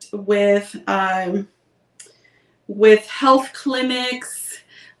worked with health clinics,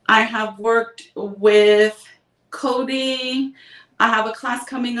 I have worked with Cody. I have a class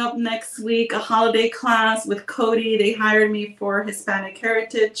coming up next week, a holiday class with Cody. They hired me for Hispanic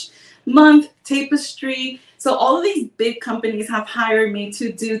Heritage Month, Tapestry. So all of these big companies have hired me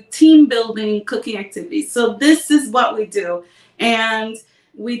to do team building cooking activities. So this is what we do. And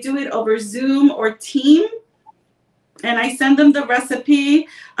we do it over Zoom or Team. And I send them the recipe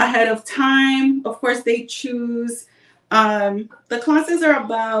ahead of time. Of course, they choose. The classes are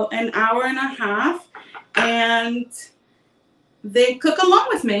about an hour and a half. And they cook along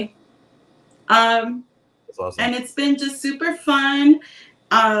with me. That's awesome. And it's been just super fun.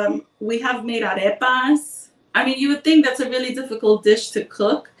 We have made arepas. I mean, you would think that's a really difficult dish to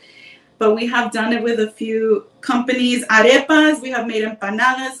cook, but we have done it with a few companies. Arepas, we have made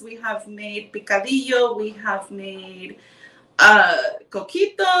empanadas, we have made picadillo, we have made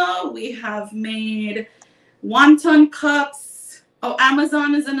coquito, we have made wonton cups. Oh,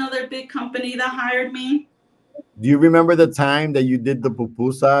 Amazon is another big company that hired me. Do you remember the time that you did the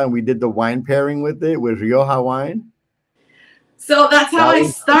pupusa and we did the wine pairing with it with Rioja wine? So that's how I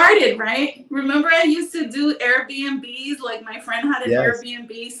started, right? Remember, I used to do Airbnbs. Like my friend had an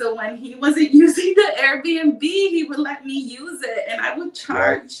Airbnb. So when he wasn't using the Airbnb, he would let me use it. And I would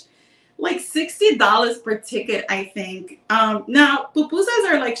charge like $60 per ticket, I think. Now, pupusas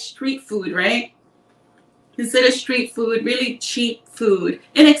are like street food, right? Consider street food, really cheap food,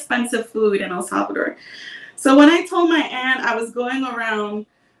 inexpensive food in El Salvador. So when I told my aunt I was going around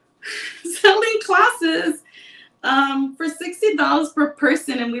selling classes for $60 per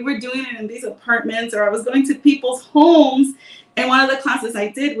person, and we were doing it in these apartments, or I was going to people's homes, and one of the classes I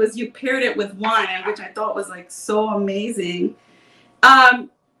did was you paired it with wine, which I thought was like so amazing. And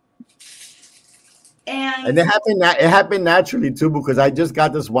it happened naturally too, because I just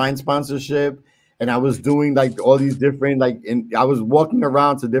got this wine sponsorship, and I was doing like all these different I was walking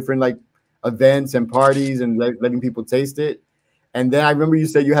around to different like events and parties and letting people taste it. And then I remember you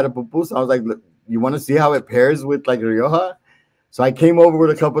said you had a pupusa. I was like, look, you want to see how it pairs with like Rioja? So I came over with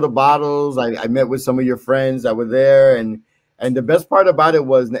a couple of bottles. I met with some of your friends that were there, and the best part about it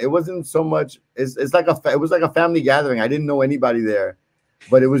was it wasn't so much. It was like a family gathering. I didn't know anybody there,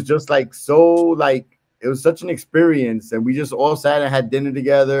 but it was just like it was such an experience, and we just all sat and had dinner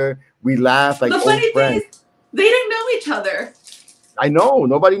together. We laughed like old friends. The funny thing is, they didn't know each other. I know,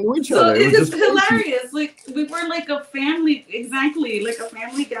 nobody knew each other. It was just hilarious. Like we were like a family, exactly like a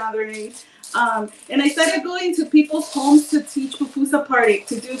family gathering. And I started going to people's homes to do pupusa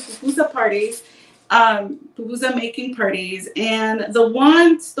parties. pupusa making parties. And the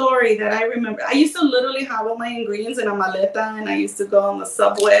one story that I remember, I used to literally have all my ingredients in a maleta, and I used to go on the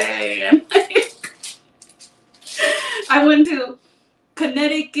subway, and I went to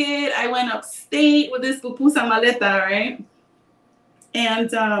Connecticut, I went upstate with this pupusa maleta, right?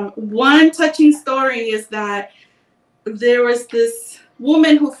 And one touching story is that there was this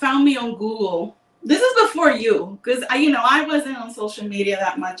woman who found me on Google. This is before you, because I wasn't on social media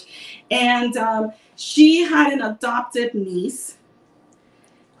that much. And she had an adopted niece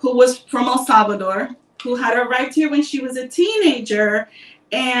who was from El Salvador, who had arrived here when she was a teenager,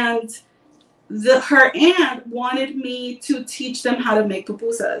 and her aunt wanted me to teach them how to make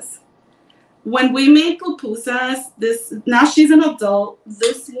pupusas. When we made pupusas, now she's an adult,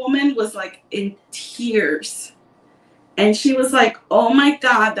 this woman was like in tears. And she was like, "Oh my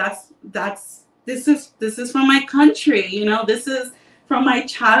God, this is from my country, this is from my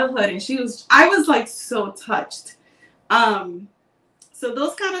childhood." And I was like so touched. So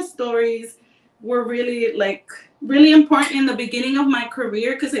those kind of stories were really important in the beginning of my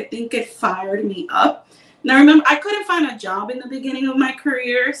career, because I think it fired me up. Now remember, I couldn't find a job in the beginning of my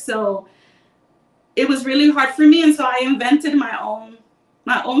career, so it was really hard for me, and so I invented my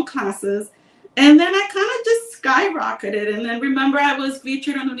own classes, and then I kind of just skyrocketed. And then remember, I was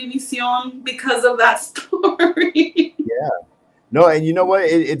featured on Univision because of that story. Yeah, no, and you know what?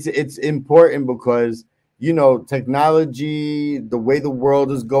 It's important because technology, the way the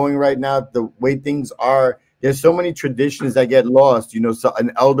world is going right now, the way things are. There's so many traditions that get lost. So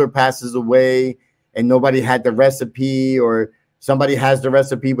an elder passes away and nobody had the recipe, or somebody has the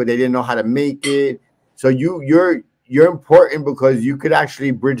recipe but they didn't know how to make it. So you're important because you could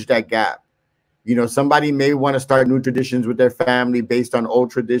actually bridge that gap. Somebody may want to start new traditions with their family based on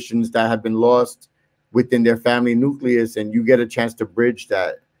old traditions that have been lost within their family nucleus, and you get a chance to bridge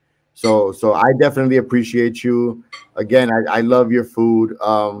that. So I definitely appreciate you. Again, I love your food.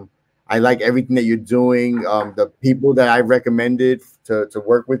 I like everything that you're doing. The people that I recommended to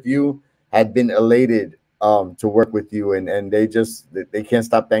work with you have been elated to work with you, and they can't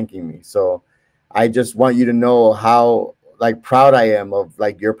stop thanking me. So I just want you to know how proud I am of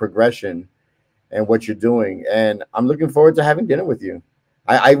your progression and what you're doing. And I'm looking forward to having dinner with you.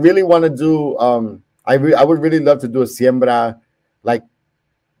 I really want to do I would really love to do a Siembra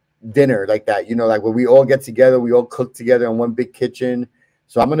dinner like that, where we all get together, we all cook together in one big kitchen.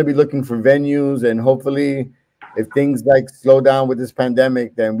 So I'm going to be looking for venues, and hopefully if things slow down with this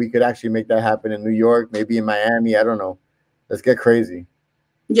pandemic, then we could actually make that happen in New York, maybe in Miami. I don't know. Let's get crazy.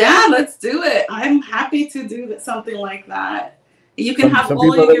 Yeah, let's do it. I'm happy to do something like that. You can have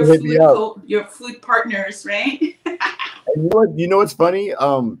all of your food partners, right? And you know what's funny?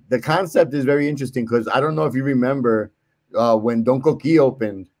 The concept is very interesting, because I don't know if you remember when Don Coquí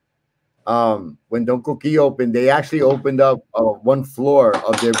opened. When Don Coquí opened, they actually opened up one floor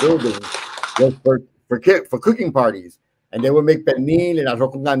of their building just for cooking parties, and they would make pernil and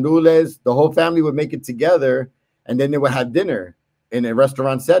arroz con gandules. The whole family would make it together, and then they would have dinner in a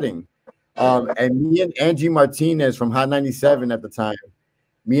restaurant setting. And me and Angie Martinez from Hot 97 at the time,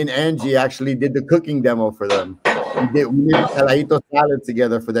 me and Angie actually did the cooking demo for them. We made a caladito salad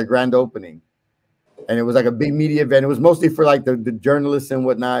together for their grand opening, and it was a big media event. It was mostly for the journalists and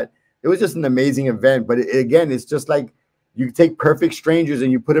whatnot. It was just an amazing event. But again, it's just you take perfect strangers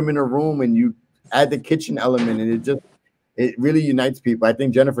and you put them in a room and you add the kitchen element, and it really unites people. I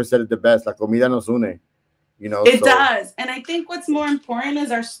think Jennifer said it the best: "La comida nos une." It does. And I think what's more important is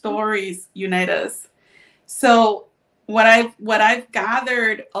our stories unite us. So what I've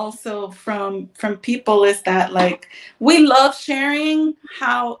gathered also from people is that we love sharing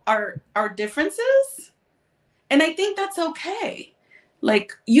how our differences, and I think that's okay.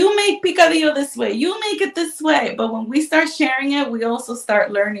 You make picadillo this way, you make it this way, but when we start sharing it, we also start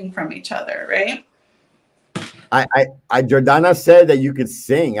learning from each other, right? Jordana said that you could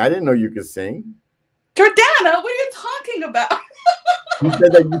sing. I didn't know you could sing. Jordana, what are you talking about? You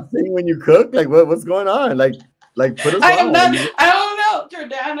said that you sing when you cook? What's going on? Put us on. I don't know,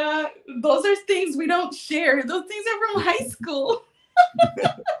 Jordana. Those are things we don't share. Those things are from high school.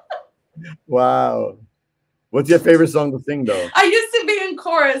 Wow. What's your favorite song to sing, though? I used to be in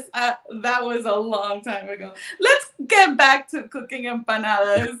chorus. That was a long time ago. Let's get back to cooking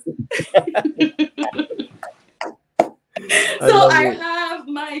empanadas. So I have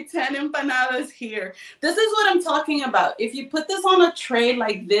my 10 empanadas here. This is what I'm talking about. If you put this on a tray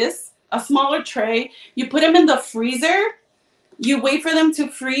like this, a smaller tray, you put them in the freezer, you wait for them to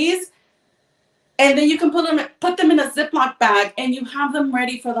freeze, and then you can put them in a Ziploc bag, and you have them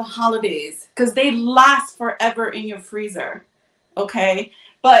ready for the holidays because they last forever in your freezer. Okay?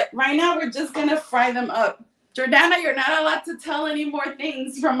 But right now, we're just going to fry them up. Jordana, you're not allowed to tell any more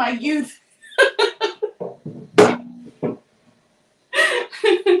things from my youth.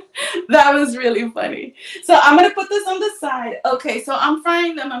 That was really funny. So I'm going to put this on the side. Okay, so I'm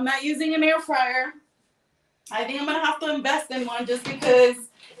frying them. I'm not using an air fryer. I think I'm going to have to invest in one just because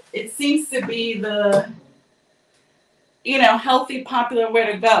it seems to be the, healthy, popular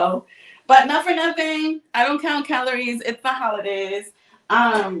way to go. But not for nothing. I don't count calories. It's the holidays.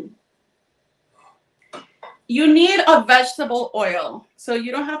 You need a vegetable oil. So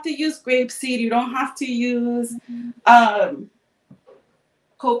you don't have to use grapeseed. You don't have to use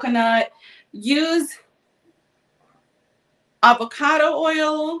coconut. Use avocado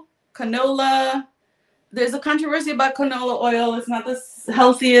oil, canola. There's a controversy about canola oil. It's not the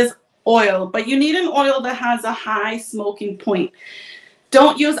healthiest oil, but you need an oil that has a high smoking point.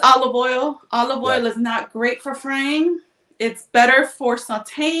 Don't use olive oil. Olive oil is not great for frying. It's better for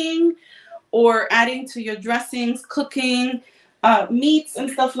sauteing or adding to your dressings, cooking meats and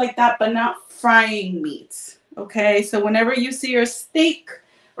stuff like that, but not frying meats. Okay, so whenever you see your steak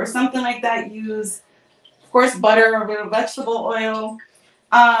or something like that, use, of course, butter or a bit of vegetable oil.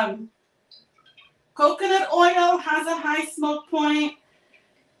 Coconut oil has a high smoke point.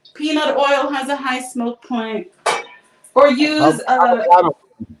 Peanut oil has a high smoke point. Or use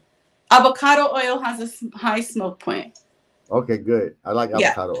avocado oil has a high smoke point. Okay, good. I like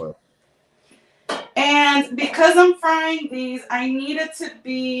avocado oil. And because I'm frying these, I need it to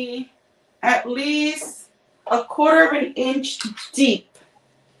be at least 1/4 of an inch deep.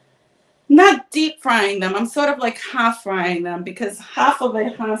 Not deep frying them. I'm sort of like half frying them because half of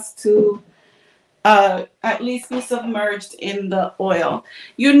it has to at least be submerged in the oil.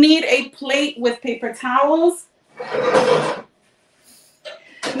 You need a plate with paper towels.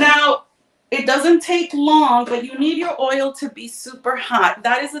 Now, it doesn't take long, but you need your oil to be super hot.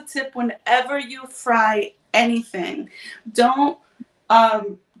 That is a tip whenever you fry anything. Don't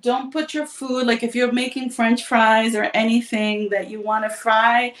put your food, like if you're making French fries or anything that you want to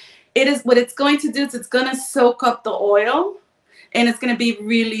fry, what it's going to do is it's going to soak up the oil and it's going to be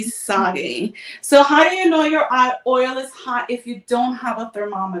really soggy. So how do you know your oil is hot if you don't have a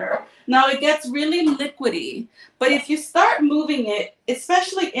thermometer? Now it gets really liquidy, but if you start moving it,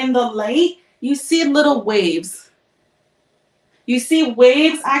 especially in the light, you see little waves. You see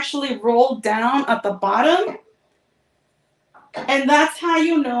waves actually roll down at the bottom. And that's how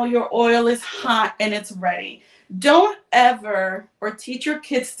you know your oil is hot and it's ready. Don't ever, or teach your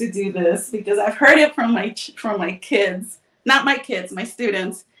kids to do this, because I've heard it from my kids. Not my kids, my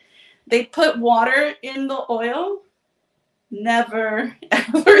students. They put water in the oil. Never,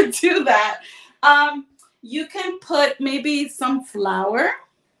 ever do that. You can put maybe some flour,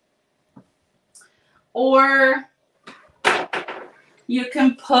 or you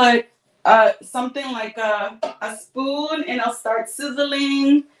can put something like a spoon and it'll start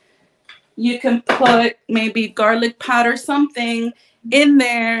sizzling. You can put maybe garlic powder, something in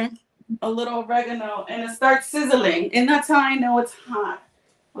there, a little oregano, and it starts sizzling. And that's how I know it's hot.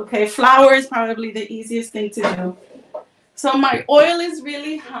 Okay, flour is probably the easiest thing to do. So my oil is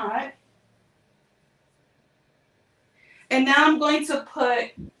really hot. And now I'm going to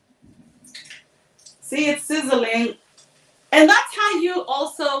put, see, it's sizzling. And that's how you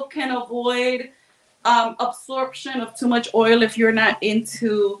also can avoid absorption of too much oil if you're not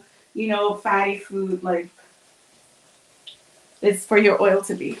into, fatty food. Like, it's for your oil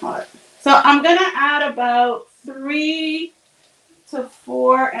to be hot. So I'm going to add about 3 to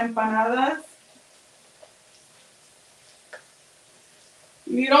 4 empanadas.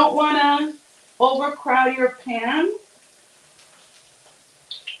 You don't want to overcrowd your pan.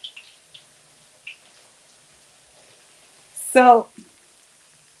 So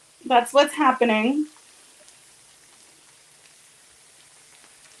that's what's happening.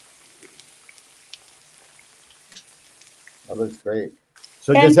 That looks great.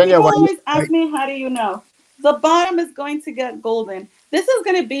 So and Yesenia, people always ask me, how do you know? The bottom is going to get golden. This is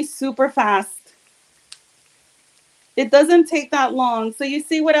going to be super fast. It doesn't take that long. So you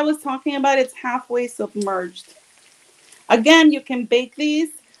see what I was talking about? It's halfway submerged. Again, you can bake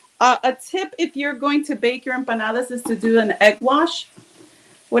these. A tip if you're going to bake your empanadas is to do an egg wash.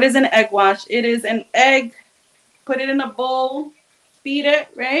 What is an egg wash? It is an egg, put it in a bowl, beat it,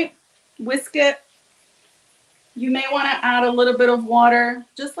 right? Whisk it. You may want to add a little bit of water,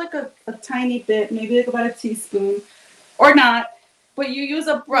 just like a tiny bit, maybe like about a teaspoon, or not. But you use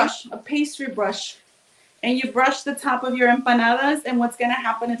a brush, a pastry brush, and you brush the top of your empanadas, and what's going to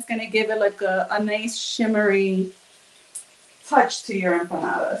happen, it's going to give it like a nice shimmery touch to your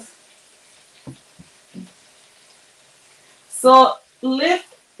empanadas. So lift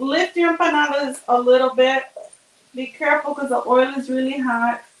your empanadas a little bit. Be careful because the oil is really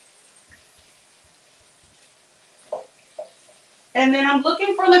hot. And then I'm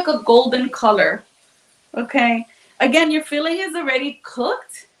looking for like a golden color. Okay. Again, your filling is already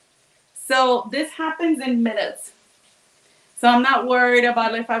cooked. So this happens in minutes. So I'm not worried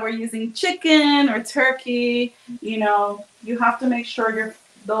about if I were using chicken or turkey. You know, you have to make sure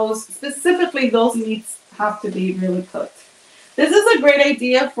specifically those meats have to be really cooked. This is a great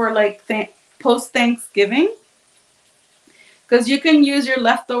idea for like post-Thanksgiving, because you can use your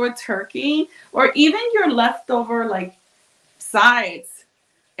leftover turkey or even your leftover like sides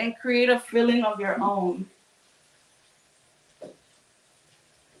and create a filling of your own.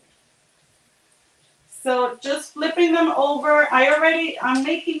 So just flipping them over. I'm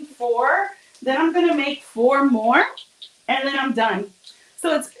making 4. Then I'm going to make 4 more and then I'm done.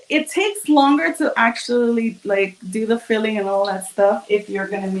 So it takes longer to actually like do the filling and all that stuff if you're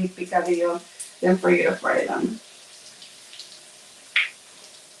going to make picadillo than for you to fry them.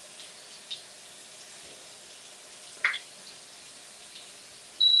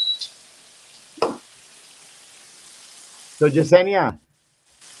 So Yesenia,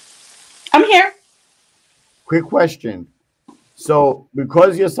 I'm here. quick question. So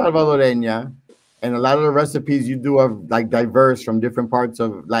because you're Salvadoreña and a lot of the recipes you do are like diverse from different parts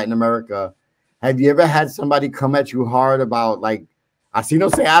of Latin America, have you ever had somebody come at you hard about like, así no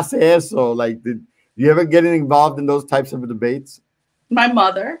se hace eso? Like, did you ever get involved in those types of debates? My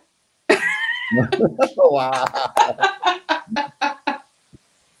mother. Wow.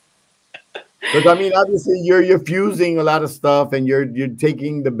 Because I mean, obviously, you're fusing a lot of stuff, and you're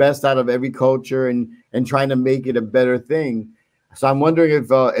taking the best out of every culture and trying to make it a better thing. So I'm wondering if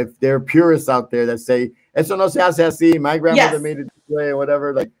there are purists out there that say eso no se hace así. My grandmother made it this way, or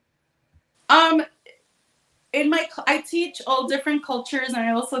whatever. Like, I teach all different cultures, and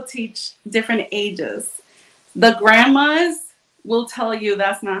I also teach different ages. The grandmas will tell you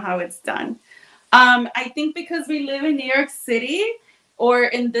that's not how it's done. I think because we live in New York City, or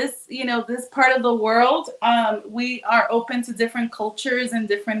in this, this part of the world, we are open to different cultures and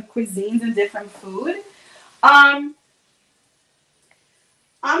different cuisines and different food. I'm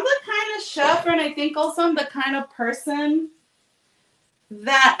the kind of chef, and I think also I'm the kind of person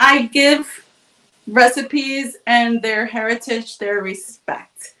that I give recipes and their heritage their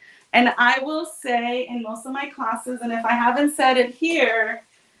respect. And I will say in most of my classes, and if I haven't said it here,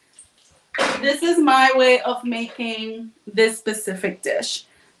 this is my way of making this specific dish.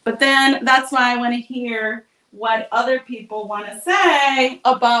 But then that's why I want to hear what other people want to say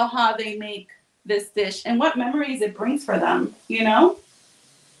about how they make this dish and what memories it brings for them,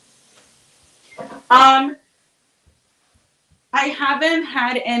 I haven't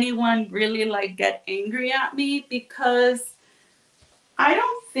had anyone really like get angry at me because I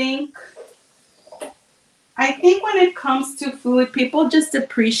think when it comes to food, people just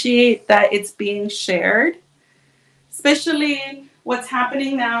appreciate that it's being shared, especially what's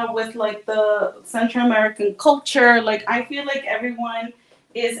happening now with like the Central American culture. Like I feel like everyone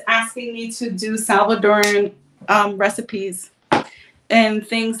is asking me to do Salvadoran recipes and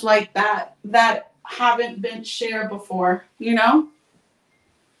things like that haven't been shared before,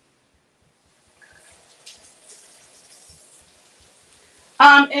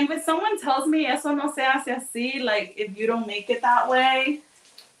 And if someone tells me eso no se hace así, like if you don't make it that way,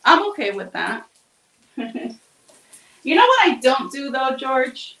 I'm okay with that. You know what I don't do though,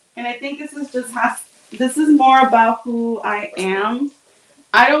 George? And I think this is more about who I am.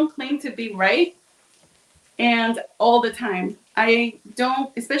 I don't claim to be right and all the time. I don't,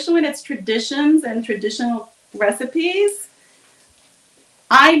 especially when it's traditions and traditional recipes.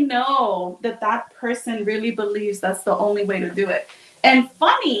 I know that person really believes that's the only way to do it. And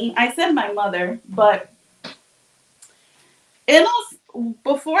funny, I said my mother, but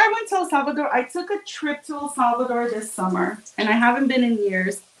before I went to El Salvador, I took a trip to El Salvador this summer, and I haven't been in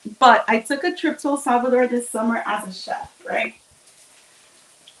years, but I took a trip to El Salvador this summer as a chef, right?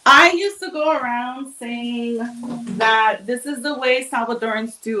 I used to go around saying that this is the way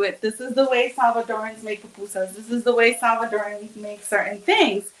Salvadorans do it. This is the way Salvadorans make pupusas. This is the way Salvadorans make certain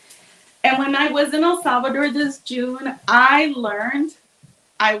things. And when I was in El Salvador this June, I learned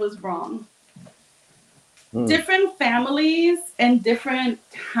I was wrong. Different families and different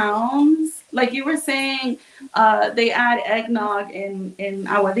towns, like you were saying, they add eggnog in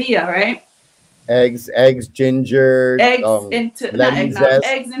aguadilla, right? Eggs, ginger, eggs into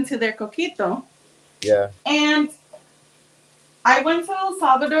their coquito. Yeah. And I went to El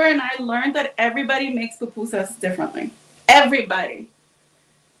Salvador and I learned that everybody makes pupusas differently. Everybody.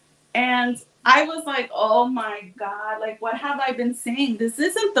 And I was like, oh my God, like, what have I been saying? This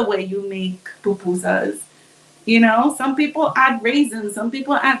isn't the way you make pupusas. You know, some people add raisins, some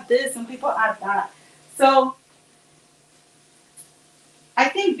people add this, some people add that. So I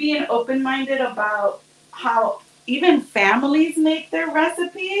think being open minded about how even families make their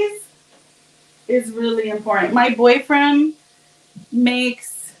recipes is really important. My boyfriend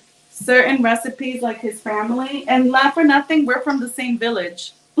makes certain recipes like his family, and not for nothing, we're from the same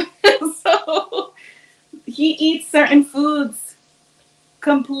village. So he eats certain foods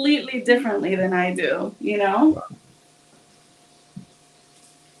completely differently than I do, you know?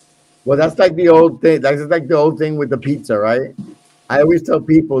 Well, that's like the old thing. That's like the old thing with the pizza, right? I always tell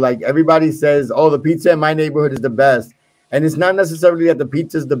people, like, everybody says, "Oh, the pizza in my neighborhood is the best," and it's not necessarily that the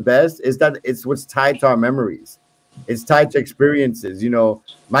pizza is the best. It's that it's what's tied to our memories. It's tied to experiences. You know,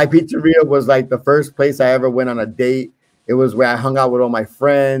 my pizzeria was like the first place I ever went on a date. It was where I hung out with all my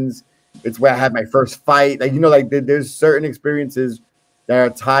friends. It's where I had my first fight. Like, you know, like there's certain experiences that are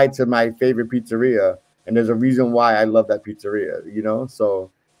tied to my favorite pizzeria, and there's a reason why I love that pizzeria. You know,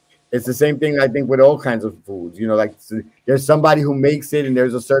 so it's the same thing I think with all kinds of foods. You know, like there's somebody who makes it, and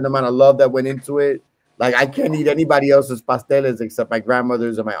there's a certain amount of love that went into it. Like I can't eat anybody else's pasteles except my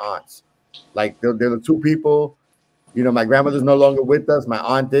grandmother's and my aunts. Like they're the two people. You know, my grandmother's no longer with us. My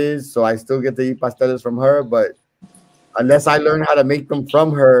aunt is, so I still get to eat pasteles from her. But unless I learn how to make them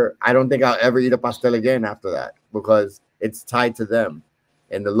from her, I don't think I'll ever eat a pastel again after that because it's tied to them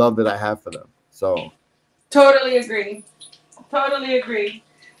and the love that I have for them. So Totally agree. Totally agree.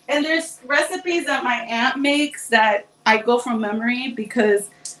 And there's recipes that my aunt makes that I go from memory because,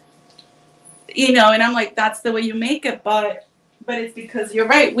 you know, and I'm like, that's the way you make it, but it's because you're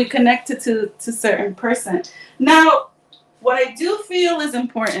right. We connected to certain person. Now, what I do feel is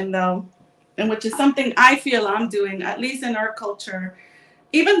important though, and which is something I feel I'm doing, at least in our culture,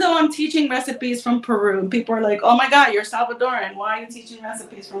 even though I'm teaching recipes from Peru, people are like, oh my God, you're Salvadoran. Why are you teaching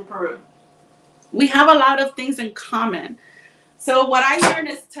recipes from Peru? We have a lot of things in common. So what I learned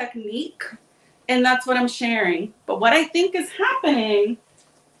is technique, and that's what I'm sharing. But what I think is happening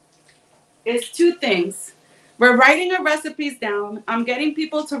is two things. We're writing our recipes down. I'm getting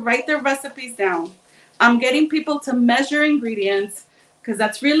people to write their recipes down. I'm getting people to measure ingredients because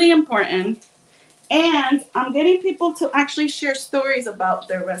that's really important. And I'm getting people to actually share stories about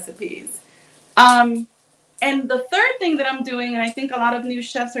their recipes. Um, and the third thing that I'm doing, and I think a lot of new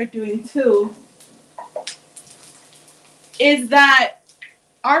chefs are doing too, is that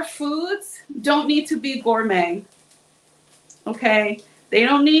our foods don't need to be gourmet. Okay? They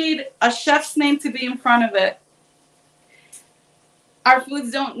don't need a chef's name to be in front of it. Our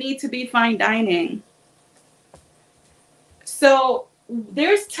foods don't need to be fine dining. So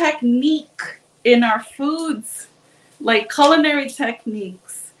there's technique in our foods, like culinary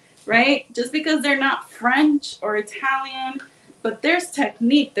techniques, right? Just because they're not French or Italian, but there's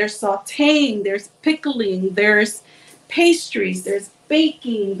technique. There's sauteing, there's pickling, there's pastries, there's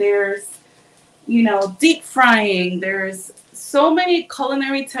baking, there's, you know, deep frying. There's so many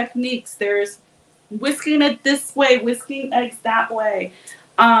culinary techniques. There's whisking it this way, whisking eggs that way.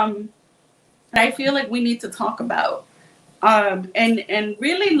 I feel like we need to talk about and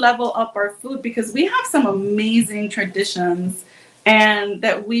really level up our food because we have some amazing traditions and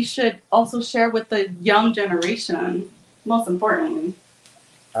that we should also share with the young generation, most importantly.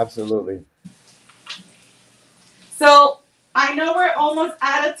 absolutely. So I know we're almost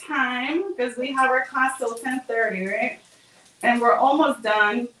out of time because we have our class till 10:30, right? And we're almost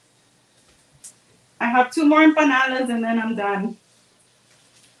done. I have two more empanadas and then I'm done.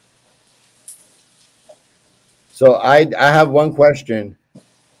 So I have one question.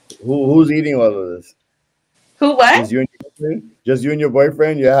 Who's eating all of this? Who what? Just you and your boyfriend? Just you and your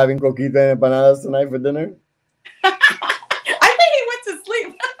boyfriend? You're having coquito and empanadas tonight for dinner? I think he went to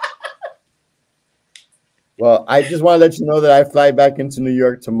sleep. Well, I just want to let you know that I fly back into New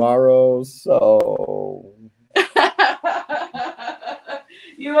York tomorrow, so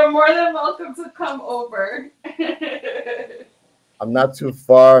You are more than welcome to come over. I'm not too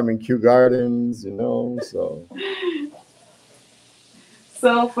far. I'm in Kew Gardens, you know, so.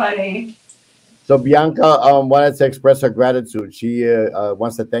 So funny. So Bianca wanted to express her gratitude. She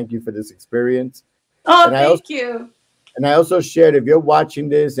wants to thank you for this experience. Oh, And I also thank you. and I also shared, if you're watching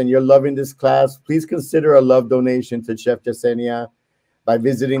this and you're loving this class, please consider a love donation to Chef Yexenia by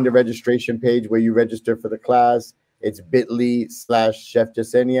visiting the registration page where you register for the class. It's bit.ly/Chef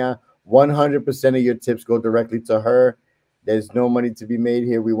Yexenia. 100% of your tips go directly to her. There's no money to be made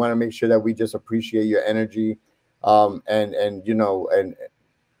here. We want to make sure that we just appreciate your energy. And you know, and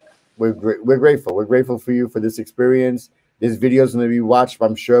we're grateful. We're grateful for you for this experience. This video is going to be watched,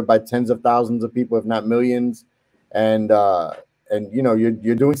 I'm sure, by tens of thousands of people, if not millions. And you know,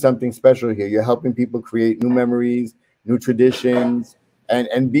 you're doing something special here. You're helping people create new memories, new traditions,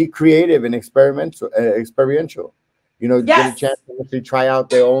 and be creative and experiential. You know, get a chance to actually try out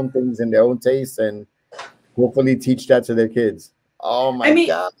their own things and their own tastes, and hopefully teach that to their kids. Oh my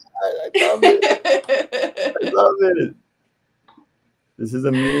God, I love it. I love it. This is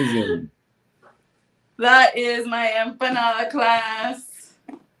amazing. That is my empanada class.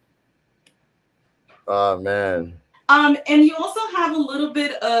 Oh man. And you also have a little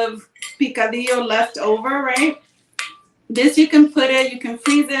bit of picadillo left over, right? This you can put it, you can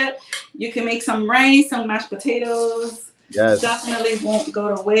freeze it, you can make some rice, some mashed potatoes. Yes. Definitely won't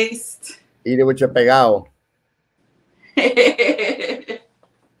go to waste. Eat it with your pegao.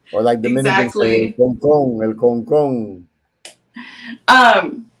 Or like Dominicans say, el concon.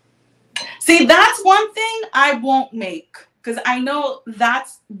 See, that's one thing I won't make, because I know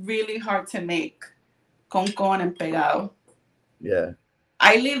that's really hard to make. Concon and pegao. Yeah.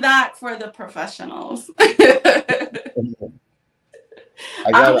 I leave that for the professionals. I'm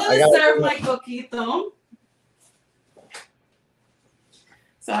gonna serve my coquito.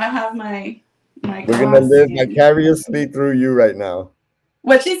 So I have my We're gonna live vicariously through you right now.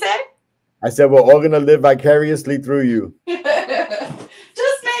 What'd she say? I said we're all gonna live vicariously through you.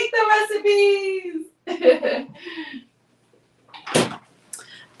 Just make the recipes.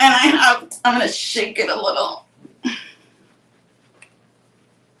 And I'm gonna shake it a little.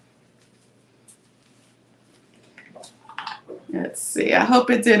 Let's see. I hope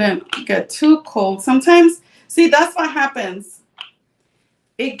it didn't get too cold. Sometimes, see, that's what happens.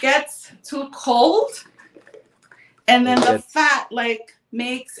 It gets too cold, and then the fat like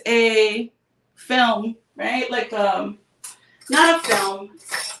makes a film, right? Like not a film,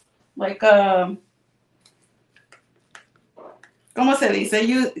 like ¿Cómo se dice?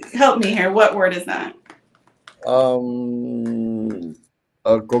 You help me here. What word is that?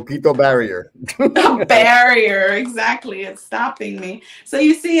 A coquito barrier. A barrier, exactly. It's stopping me. So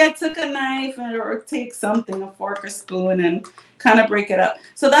you see, I took a knife or take something, a fork or spoon, and kind of break it up.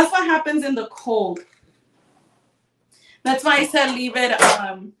 So that's what happens in the cold. That's why I said leave it,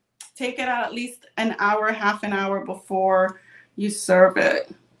 take it out at least an hour, half an hour before you serve it.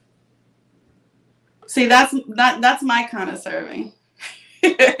 See, that's my kind of serving.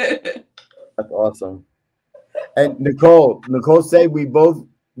 That's awesome. And Nicole said you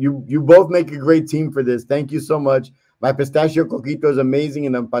both make a great team for this. Thank you so much. My pistachio coquito is amazing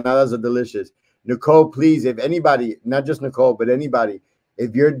and empanadas are delicious. Nicole, please, if anybody, not just Nicole, but anybody,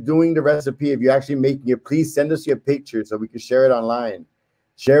 if you're doing the recipe, if you're actually making it, please send us your picture so we can share it online.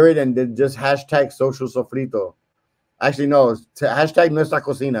 Share it and then just hashtag social sofrito. Actually, no, hashtag Nuestra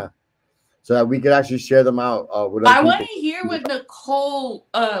Cocina, so that we could actually share them out. I want to hear what Nicole,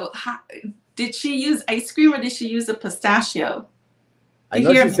 did she use ice cream or did she use a pistachio? I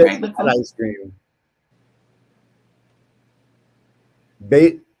know she said ice cream.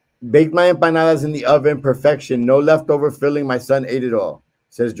 Baked my empanadas in the oven, perfection. No leftover filling. My son ate it all,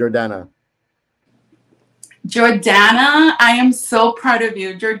 says Jordana. Jordana, I am so proud of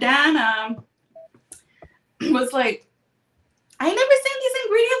you. Jordana was like, I never seen these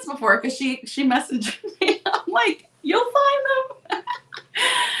ingredients before, because she messaged me. I'm like, you'll find them.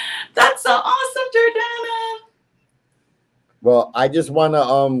 That's so awesome, Jordana. Well, I just want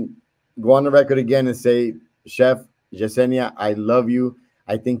to go on the record again and say, Chef Yexenia, I love you.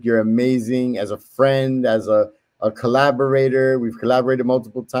 I think you're amazing as a friend, as a collaborator. We've collaborated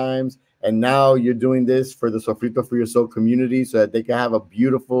multiple times, and now you're doing this for the Sofrito for Your Soul community so that they can have a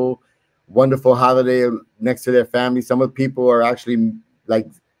beautiful, wonderful holiday next to their family. Some of the people are actually like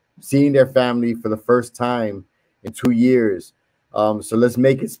seeing their family for the first time in 2 years. So let's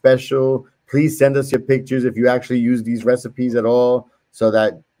make it special. Please send us your pictures if you actually use these recipes at all, so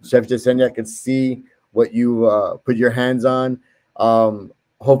that Chef Yexenia can see what you put your hands on.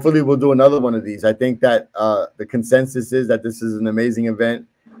 Hopefully we'll do another one of these. I think that the consensus is that this is an amazing event.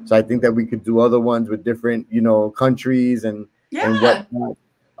 So I think that we could do other ones with different, countries and whatnot.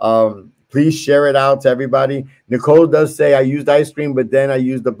 Please share it out to everybody. Nicole does say I used ice cream, but then I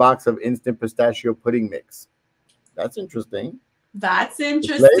used a box of instant pistachio pudding mix. That's interesting. That's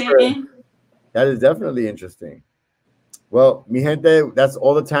interesting. That is definitely interesting. Well, mi gente, that's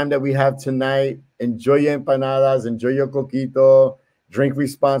all the time that we have tonight. Enjoy your empanadas, enjoy your coquito, drink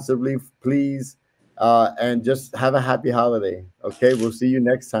responsibly, please, and just have a happy holiday. Okay, we'll see you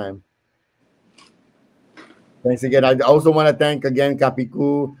next time. Thanks again. I also want to thank again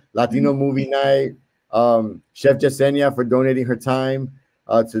Capicu, Latino Movie Night, Chef Yexenia for donating her time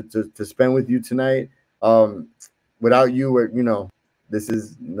to spend with you tonight. without you, you know, this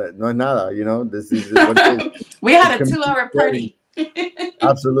is no nada. You know, this is what it is. We had a 2-hour party.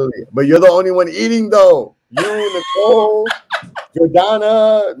 Absolutely, but you're the only one eating though. You, Nicole,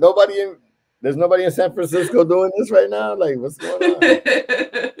 Jordana, there's nobody in San Francisco doing this right now. Like, what's going on?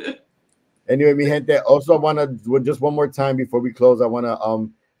 Anyway, mi gente, also I want to, just one more time before we close, I want to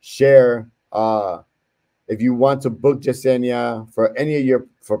share, if you want to book Yexenia for any of your,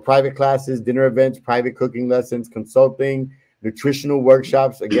 for private classes, dinner events, private cooking lessons, consulting, nutritional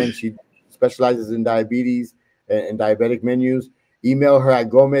workshops. Again, she specializes in diabetes and diabetic menus. Email her at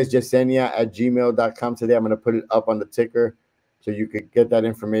gomezjessenia@gmail.com today. I'm going to put it up on the ticker so you could get that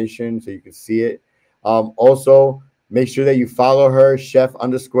information, so you can see it. Also, make sure that you follow her,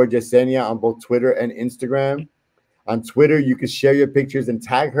 chef_Yexenia, on both Twitter and Instagram. On Twitter, you can share your pictures and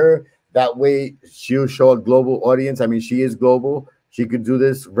tag her. That way, she'll show a global audience. I mean, she is global. She could do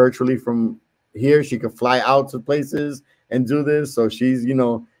this virtually from here. She could fly out to places and do this. So she's, you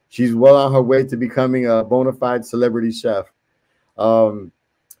know, she's well on her way to becoming a bona fide celebrity chef.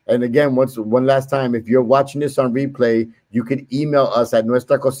 And again, one last time, if you're watching this on replay, you can email us at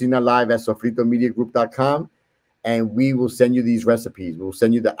nuestracocinalive@sofritomediagroup.com, and we will send you these recipes. We'll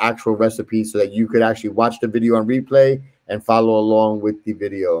send you the actual recipes so that you could actually watch the video on replay and follow along with the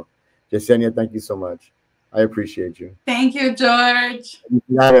video. Yexenia, thank you so much. I appreciate you. Thank you, George.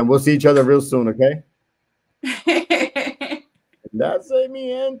 And we'll see each other real soon, okay? That's it, mi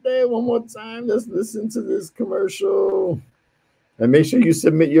gente. One more time. Let's listen to this commercial. And make sure you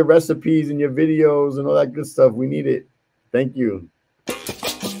submit your recipes and your videos and all that good stuff. We need it. Thank you.